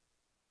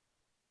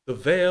 the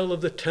veil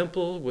of the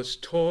temple was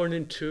torn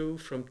in two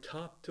from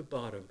top to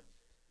bottom,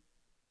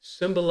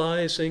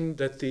 symbolizing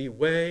that the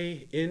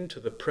way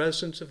into the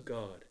presence of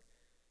God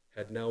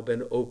had now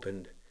been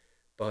opened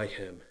by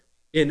him.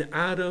 In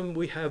Adam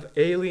we have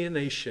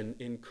alienation.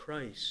 In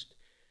Christ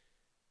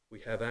we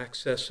have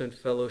access and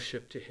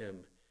fellowship to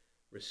him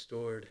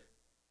restored.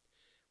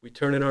 We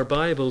turn in our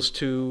Bibles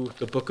to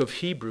the book of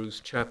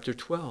Hebrews, chapter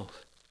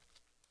 12.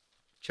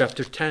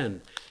 Chapter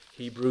 10.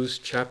 Hebrews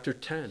chapter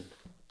 10.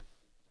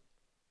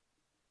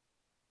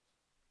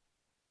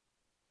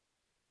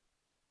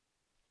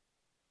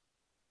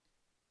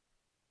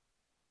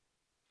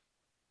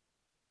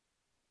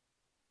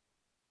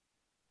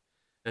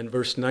 And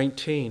verse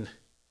 19.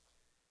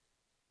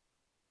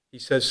 He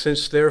says,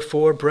 "Since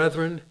therefore,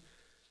 brethren,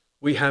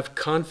 we have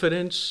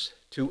confidence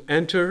to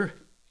enter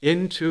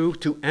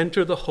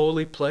the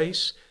holy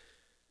place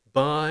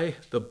by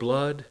the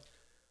blood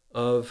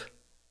of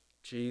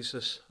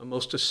Jesus, a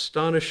most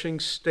astonishing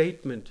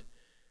statement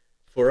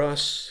for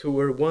us who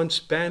were once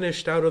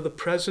banished out of the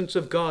presence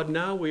of God.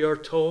 Now we are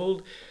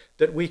told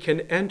that we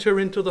can enter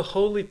into the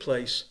holy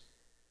place.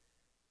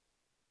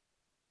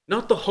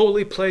 Not the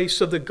holy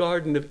place of the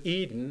Garden of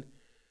Eden,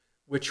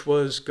 which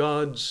was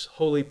God's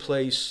holy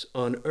place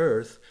on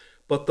earth,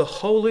 but the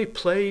holy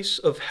place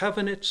of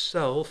heaven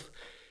itself,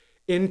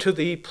 into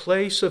the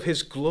place of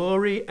his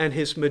glory and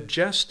his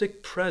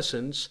majestic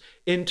presence,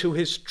 into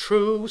his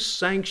true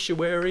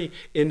sanctuary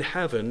in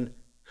heaven.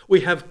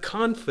 We have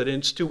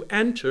confidence to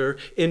enter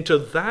into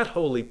that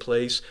holy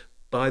place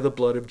by the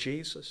blood of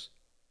Jesus.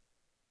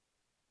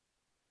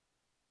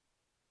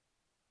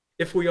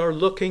 If we are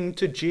looking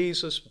to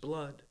Jesus'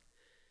 blood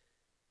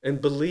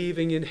and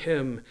believing in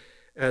him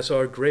as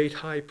our great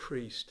high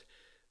priest,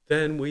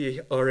 then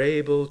we are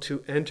able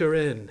to enter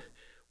in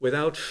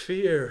without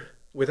fear,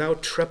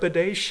 without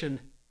trepidation,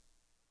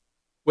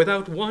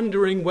 without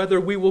wondering whether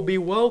we will be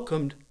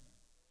welcomed.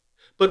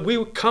 But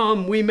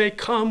we may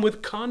come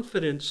with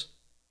confidence,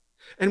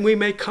 and we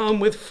may come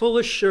with full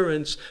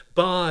assurance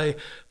by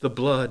the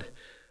blood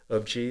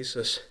of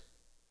Jesus,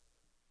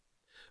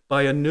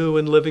 by a new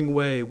and living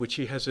way which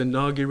he has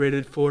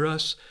inaugurated for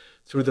us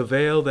through the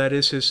veil that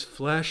is his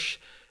flesh.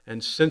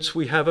 And since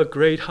we have a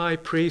great high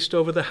priest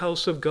over the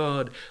house of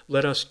God,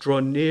 let us draw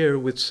near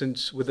with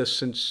a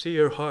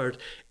sincere heart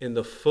in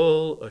the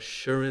full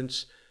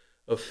assurance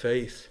of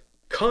faith.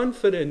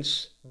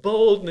 Confidence,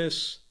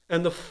 boldness,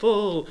 and the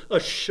full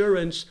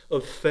assurance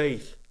of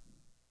faith.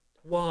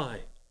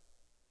 Why?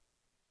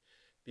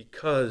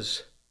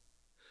 Because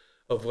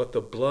of what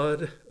the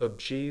blood of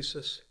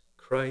Jesus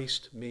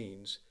Christ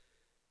means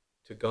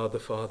to God the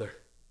Father.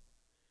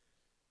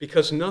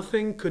 Because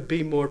nothing could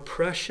be more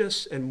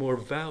precious and more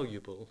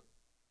valuable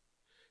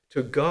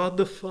to God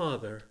the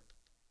Father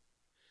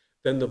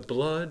than the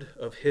blood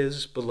of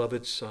his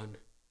beloved Son.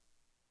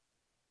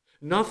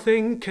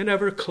 Nothing can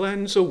ever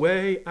cleanse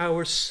away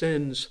our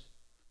sins.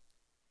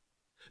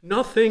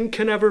 Nothing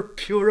can ever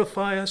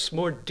purify us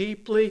more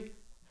deeply,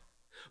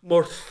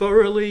 more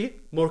thoroughly,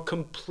 more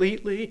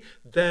completely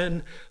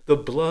than the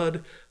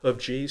blood of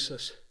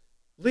Jesus,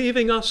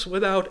 leaving us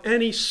without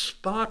any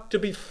spot to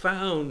be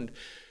found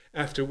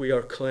after we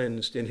are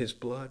cleansed in his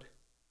blood.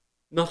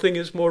 Nothing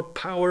is more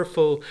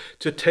powerful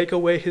to take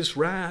away his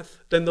wrath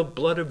than the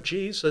blood of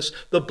Jesus.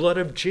 The blood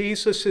of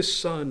Jesus, his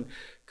Son,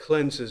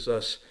 cleanses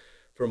us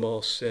from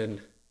all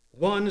sin.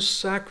 One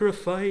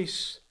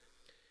sacrifice.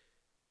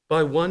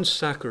 By one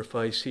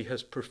sacrifice, he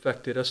has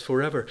perfected us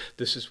forever.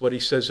 This is what he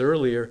says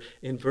earlier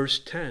in verse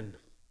 10.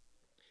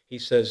 He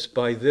says,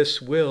 by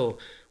this will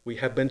we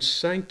have been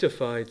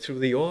sanctified through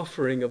the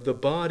offering of the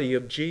body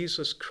of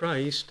Jesus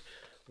Christ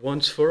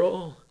once for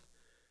all.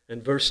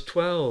 And verse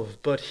 12,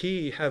 but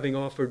he, having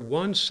offered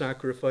one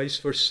sacrifice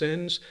for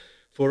sins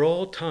for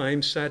all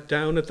time, sat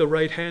down at the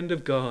right hand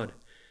of God.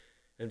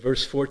 And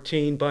verse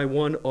 14, by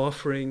one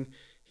offering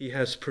he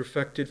has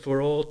perfected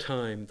for all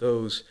time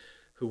those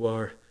who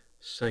are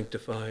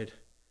sanctified.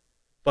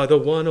 By the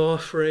one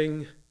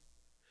offering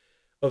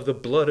of the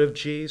blood of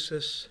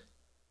Jesus,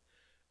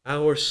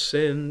 our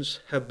sins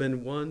have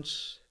been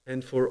once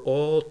and for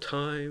all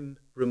time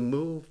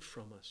removed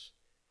from us.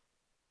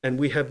 And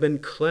we have been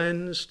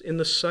cleansed in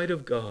the sight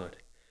of God,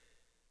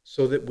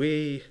 so that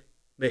we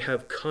may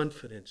have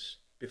confidence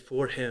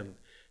before him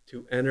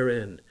to enter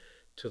in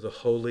to the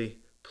holy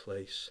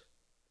place.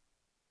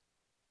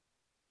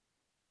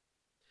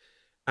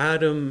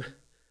 Adam,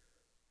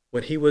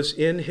 when he was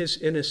in his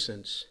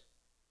innocence,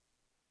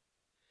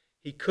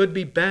 he could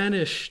be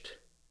banished.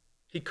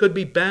 He could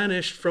be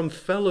banished from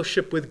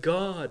fellowship with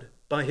God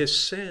by his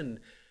sin,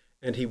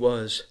 and he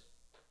was.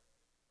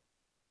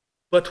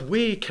 But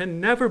we can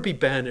never be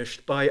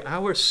banished by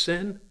our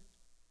sin.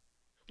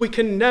 We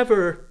can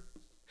never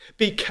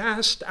be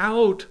cast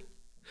out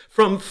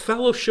from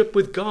fellowship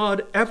with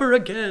God ever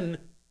again,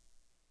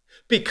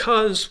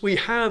 because we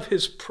have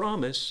his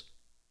promise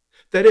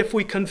that if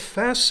we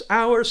confess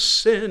our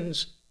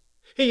sins,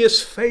 he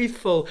is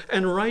faithful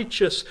and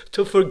righteous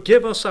to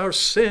forgive us our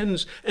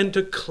sins and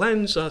to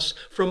cleanse us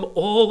from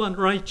all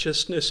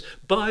unrighteousness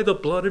by the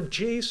blood of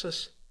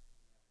Jesus.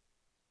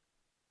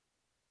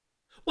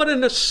 What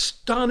an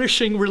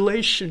astonishing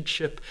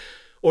relationship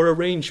or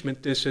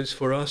arrangement this is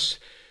for us,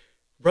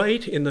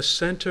 right in the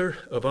center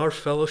of our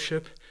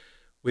fellowship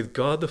with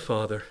God the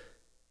Father,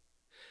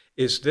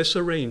 is this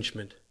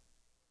arrangement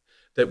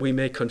that we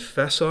may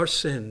confess our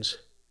sins,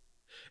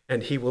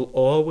 and he will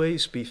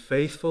always be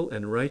faithful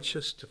and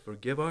righteous to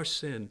forgive our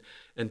sin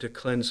and to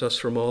cleanse us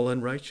from all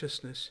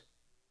unrighteousness.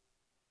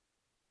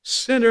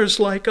 Sinners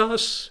like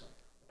us,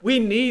 we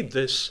need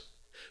this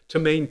to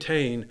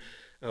maintain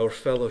our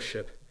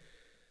fellowship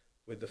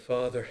with the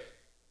Father.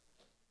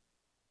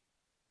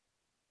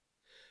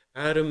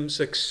 Adam's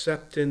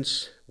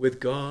acceptance with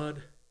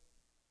God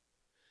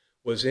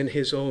was in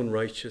his own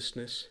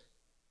righteousness.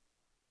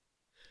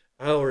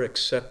 Our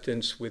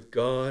acceptance with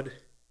God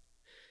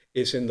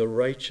is in the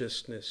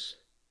righteousness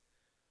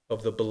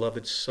of the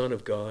beloved Son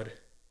of God.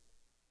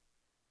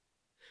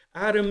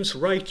 Adam's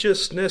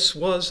righteousness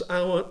was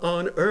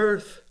on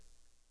earth.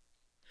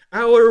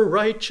 Our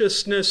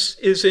righteousness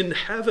is in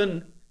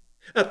heaven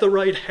at the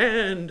right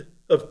hand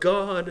of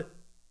God.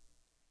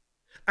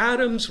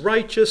 Adam's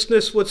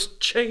righteousness was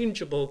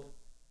changeable.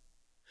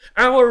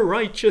 Our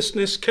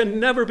righteousness can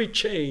never be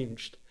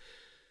changed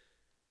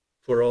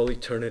for all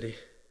eternity.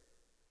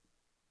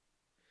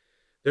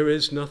 There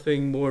is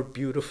nothing more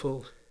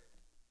beautiful,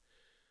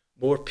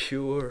 more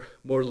pure,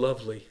 more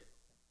lovely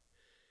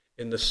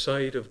in the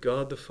sight of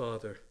God the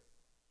Father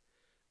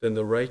than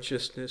the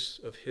righteousness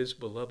of his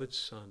beloved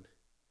Son.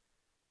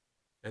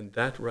 And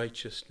that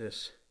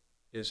righteousness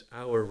is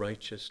our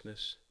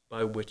righteousness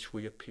by which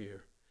we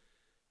appear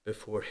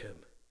before him.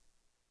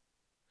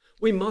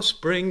 We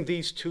must bring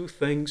these two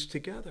things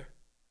together,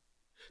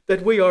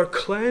 that we are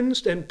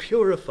cleansed and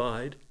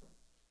purified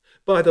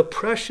by the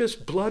precious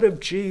blood of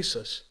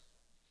Jesus,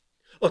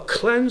 a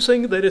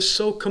cleansing that is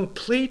so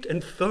complete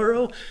and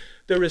thorough,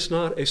 there is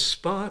not a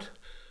spot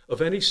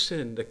of any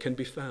sin that can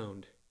be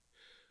found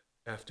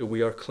after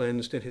we are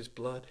cleansed in his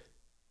blood.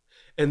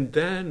 And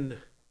then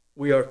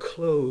we are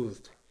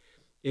clothed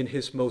in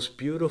his most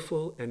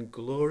beautiful and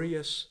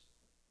glorious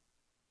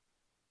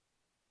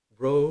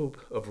robe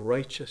of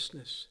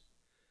righteousness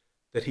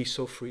that he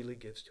so freely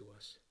gives to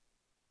us.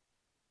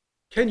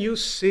 Can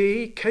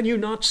you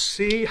not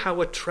see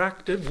how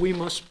attractive we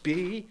must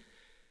be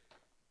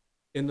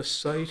in the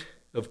sight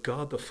of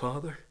God the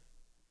Father?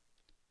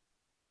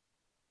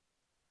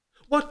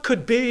 What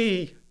could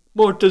be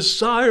more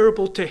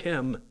desirable to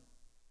him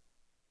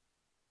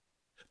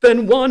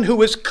than one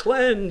who is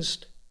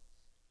cleansed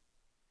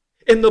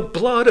in the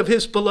blood of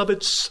his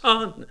beloved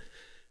Son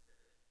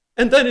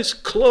and then is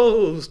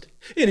clothed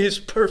in his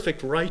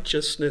perfect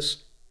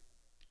righteousness?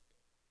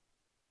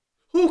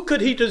 Who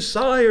could he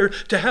desire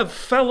to have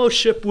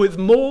fellowship with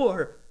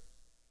more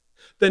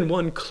than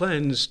one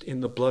cleansed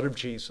in the blood of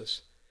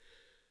Jesus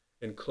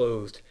and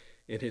clothed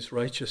in his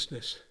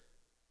righteousness?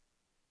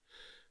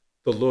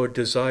 The Lord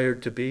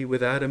desired to be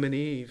with Adam and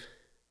Eve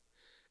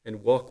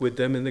and walk with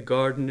them in the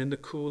garden in the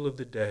cool of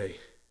the day.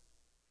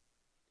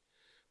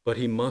 But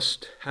he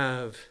must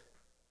have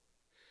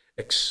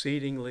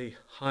exceedingly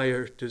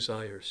higher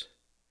desires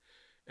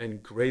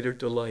and greater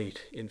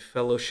delight in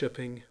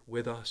fellowshipping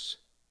with us,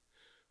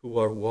 who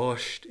are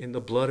washed in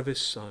the blood of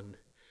his Son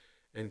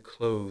and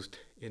clothed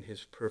in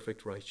his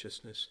perfect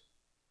righteousness.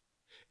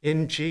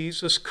 In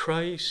Jesus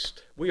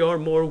Christ, we are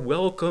more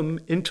welcome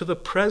into the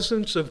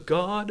presence of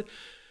God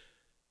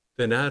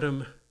than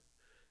Adam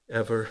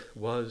ever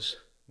was,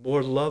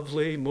 more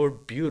lovely, more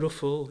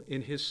beautiful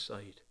in his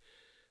sight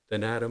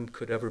than Adam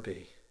could ever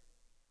be.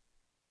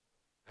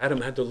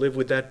 Adam had to live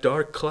with that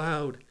dark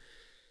cloud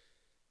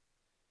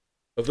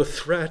of the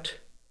threat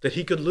that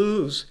he could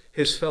lose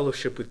his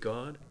fellowship with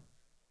God.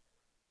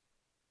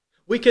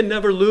 We can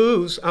never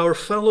lose our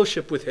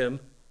fellowship with him.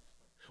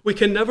 We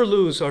can never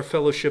lose our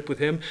fellowship with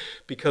him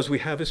because we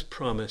have his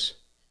promise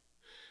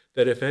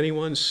that if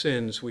anyone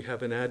sins, we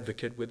have an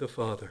advocate with the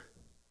Father,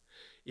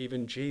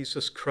 even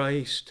Jesus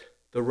Christ,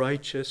 the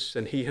righteous,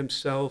 and he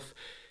himself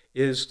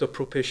is the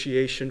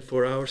propitiation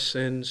for our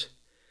sins,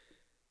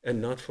 and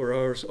not for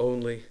ours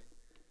only,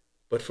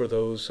 but for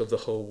those of the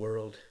whole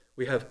world.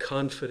 We have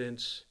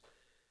confidence,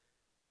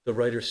 the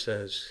writer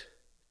says,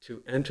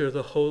 to enter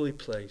the holy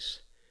place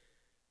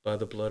by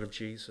the blood of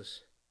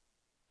Jesus.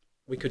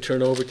 We could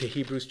turn over to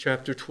Hebrews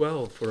chapter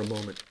 12 for a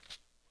moment.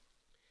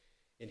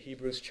 In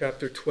Hebrews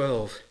chapter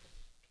 12,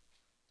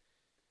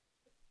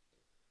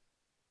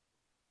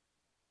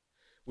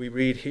 we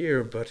read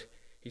here, but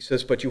he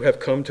says, but you have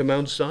come to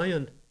Mount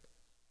Zion.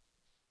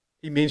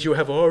 He means you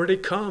have already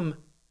come.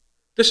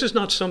 This is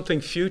not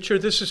something future,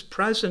 this is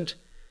present.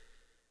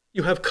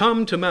 You have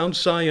come to Mount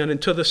Zion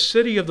and to the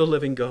city of the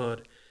living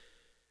God,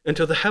 and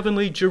to the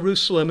heavenly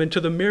Jerusalem, and to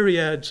the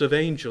myriads of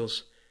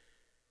angels,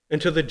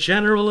 and to the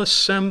general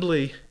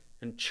assembly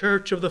and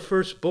church of the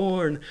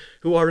firstborn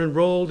who are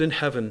enrolled in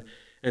heaven,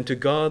 and to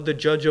God the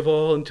judge of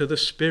all, and to the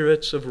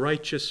spirits of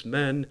righteous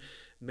men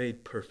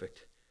made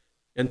perfect,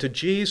 and to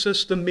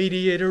Jesus the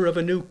mediator of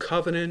a new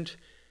covenant,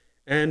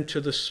 and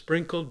to the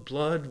sprinkled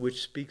blood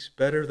which speaks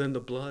better than the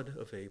blood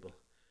of Abel.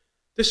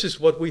 This is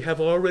what we have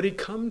already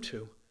come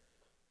to,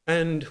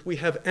 and we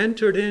have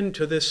entered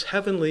into this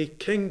heavenly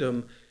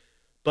kingdom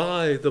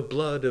by the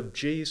blood of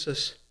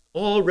Jesus.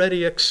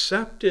 Already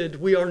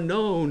accepted, we are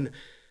known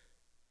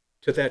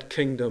to that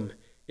kingdom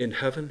in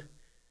heaven.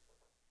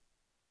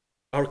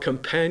 Our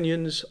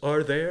companions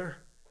are there,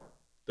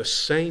 the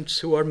saints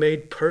who are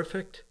made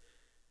perfect,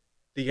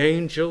 the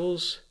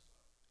angels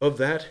of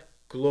that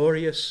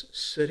glorious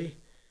city,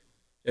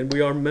 and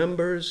we are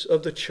members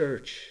of the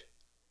church,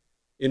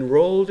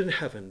 enrolled in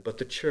heaven, but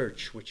the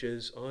church which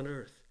is on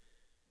earth.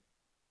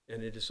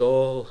 And it is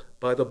all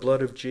by the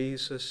blood of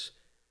Jesus.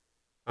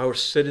 Our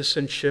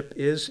citizenship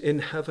is in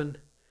heaven,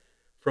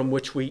 from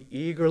which we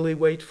eagerly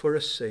wait for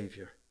a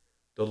Savior,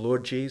 the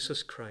Lord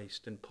Jesus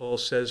Christ. And Paul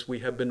says we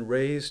have been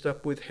raised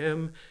up with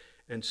him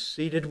and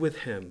seated with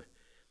him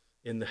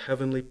in the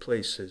heavenly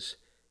places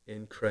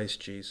in Christ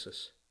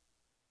Jesus.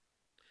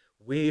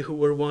 We who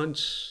were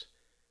once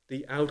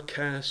the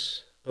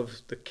outcasts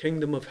of the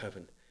kingdom of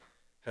heaven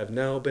have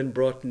now been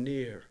brought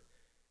near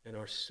and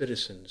are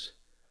citizens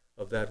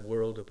of that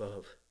world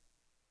above.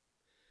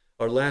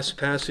 Our last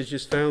passage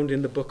is found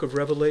in the book of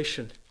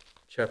Revelation,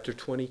 chapter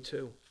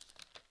 22.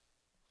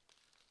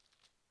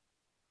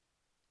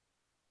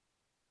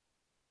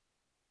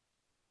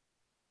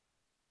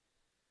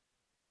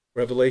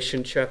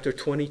 Revelation chapter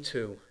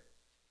 22.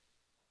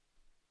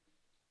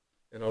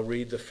 And I'll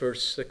read the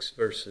first 6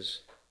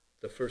 verses,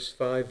 the first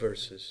 5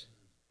 verses.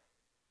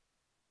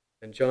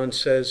 And John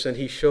says, "And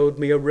he showed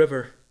me a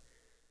river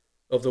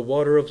of the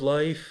water of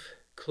life,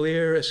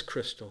 clear as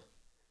crystal,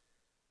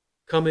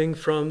 coming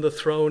from the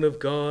throne of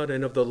God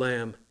and of the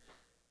Lamb.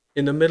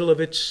 In the middle of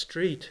its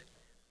street,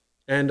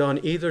 and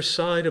on either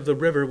side of the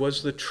river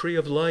was the tree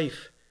of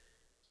life,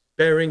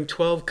 bearing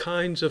 12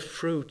 kinds of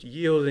fruit,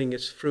 yielding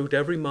its fruit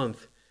every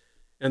month.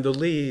 And the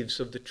leaves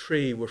of the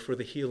tree were for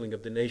the healing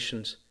of the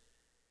nations.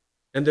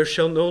 And there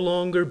shall no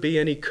longer be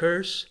any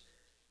curse,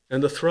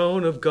 and the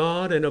throne of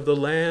God and of the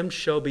Lamb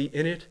shall be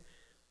in it,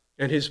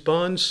 and his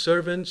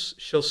bondservants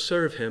shall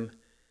serve him,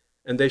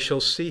 and they shall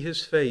see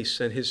his face,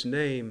 and his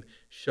name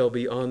shall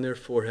be on their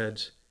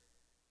foreheads.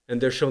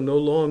 And there shall no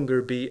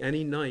longer be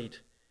any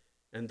night,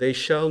 and they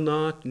shall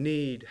not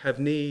have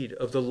need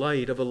of the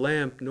light of a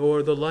lamp,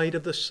 nor the light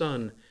of the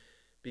sun,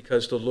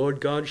 because the Lord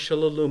God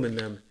shall illumine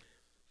them,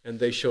 and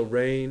they shall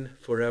reign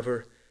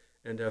forever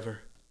and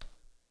ever."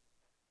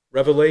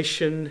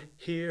 Revelation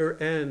here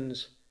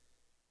ends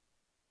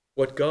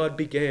what God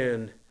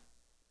began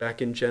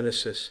back in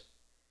Genesis.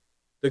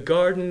 The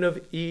Garden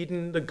of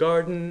Eden, the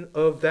garden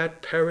of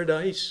that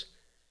paradise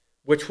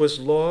which was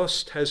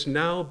lost, has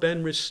now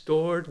been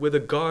restored with a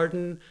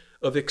garden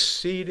of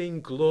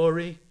exceeding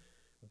glory,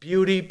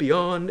 beauty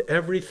beyond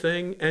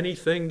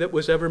anything that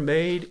was ever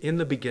made in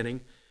the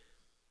beginning.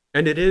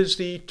 And it is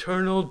the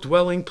eternal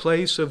dwelling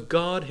place of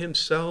God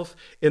himself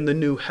in the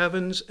new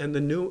heavens and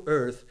the new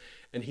earth.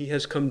 And he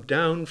has come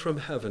down from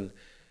heaven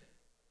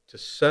to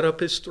set up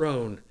his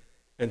throne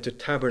and to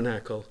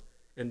tabernacle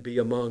and be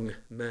among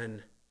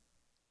men.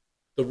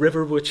 The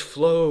river which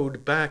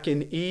flowed back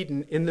in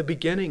Eden in the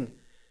beginning,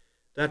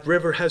 that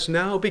river has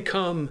now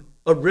become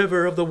a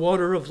river of the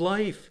water of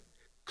life,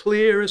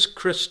 clear as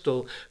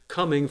crystal,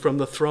 coming from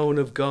the throne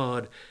of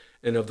God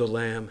and of the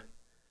Lamb.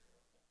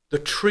 The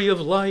tree of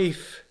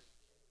life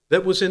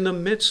that was in the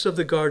midst of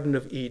the Garden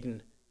of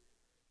Eden,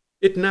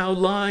 it now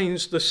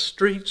lines the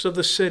streets of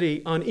the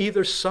city on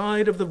either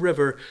side of the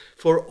river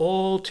for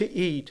all to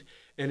eat,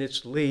 and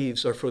its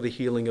leaves are for the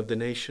healing of the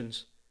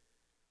nations.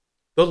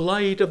 The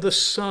light of the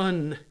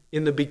sun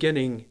in the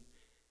beginning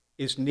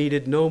is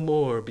needed no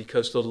more,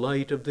 because the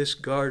light of this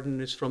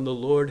garden is from the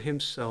Lord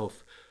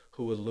himself,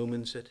 who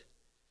illumines it.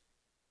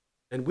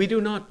 And we do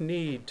not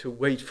need to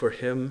wait for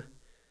him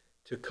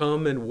to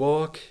come and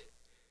walk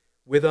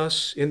with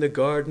us in the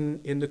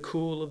garden in the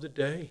cool of the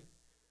day.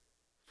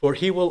 For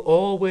he will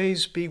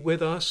always be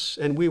with us,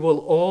 and we will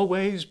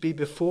always be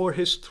before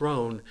his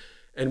throne,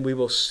 and we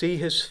will see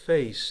his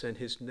face, and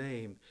his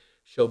name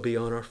shall be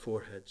on our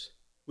foreheads.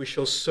 We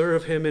shall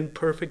serve him in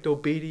perfect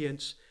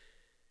obedience,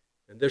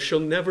 and there shall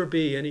never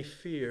be any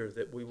fear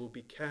that we will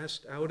be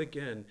cast out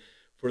again,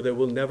 for there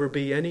will never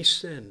be any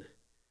sin,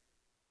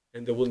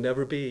 and there will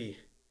never be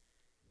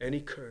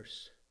any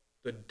curse.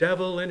 The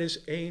devil and his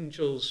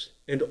angels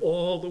and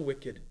all the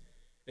wicked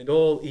and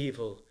all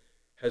evil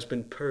has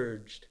been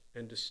purged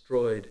and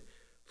destroyed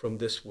from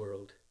this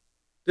world.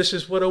 This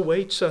is what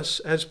awaits us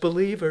as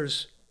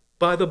believers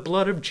by the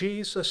blood of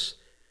Jesus.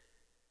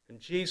 And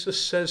Jesus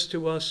says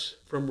to us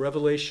from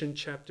Revelation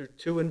chapter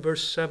 2 and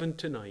verse 7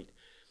 tonight,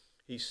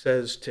 he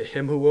says, "To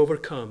him who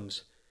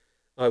overcomes,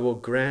 I will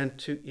grant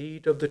to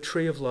eat of the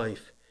tree of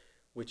life,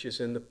 which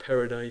is in the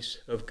paradise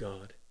of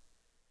God."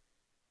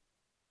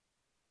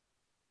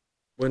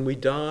 When we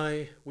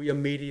die, we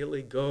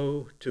immediately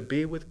go to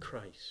be with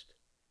Christ,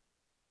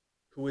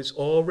 who is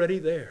already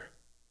there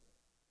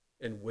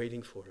and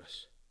waiting for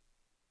us.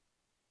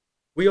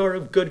 We are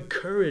of good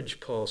courage,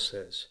 Paul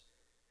says,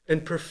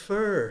 and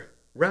prefer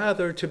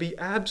rather to be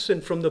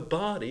absent from the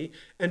body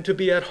and to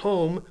be at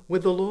home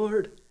with the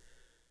Lord.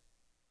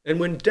 And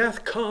when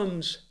death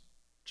comes,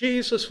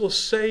 Jesus will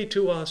say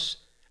to us,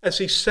 as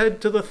he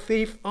said to the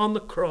thief on the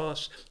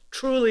cross,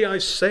 "Truly I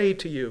say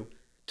to you,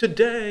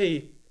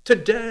 today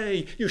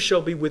you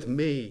shall be with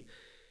me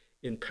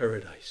in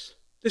paradise."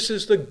 This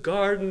is the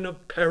garden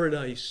of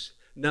paradise,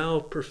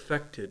 now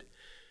perfected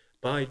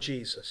by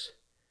Jesus,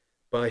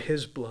 by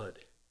his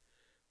blood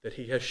that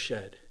he has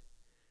shed,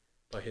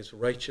 by his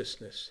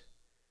righteousness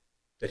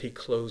that he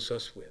clothes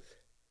us with.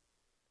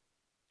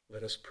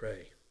 Let us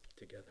pray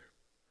together.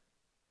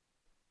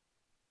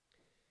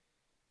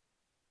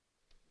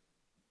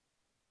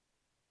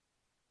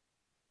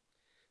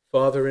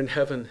 Father in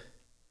heaven,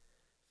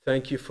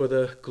 thank you for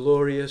the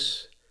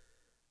glorious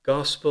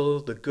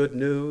gospel, the good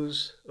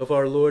news of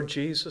our Lord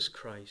Jesus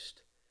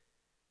Christ,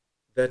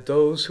 that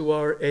those who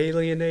are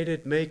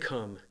alienated may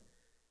come,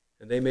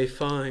 and they may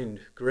find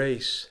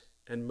grace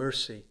and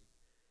mercy,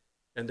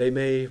 and they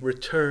may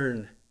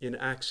return in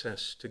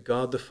access to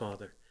God the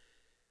Father.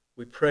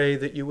 We pray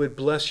that you would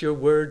bless your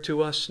word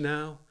to us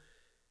now,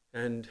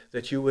 and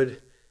that you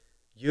would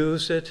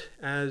use it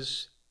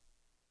as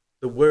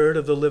the word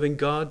of the living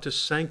God to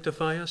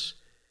sanctify us,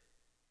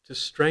 to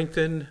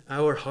strengthen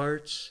our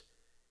hearts,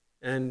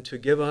 and to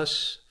give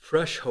us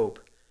fresh hope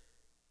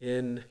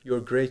in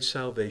your great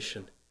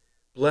salvation.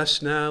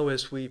 Bless now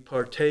as we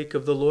partake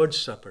of the Lord's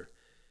Supper,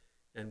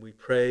 and we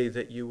pray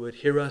that you would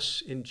hear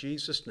us in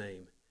Jesus'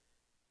 name.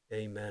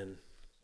 Amen.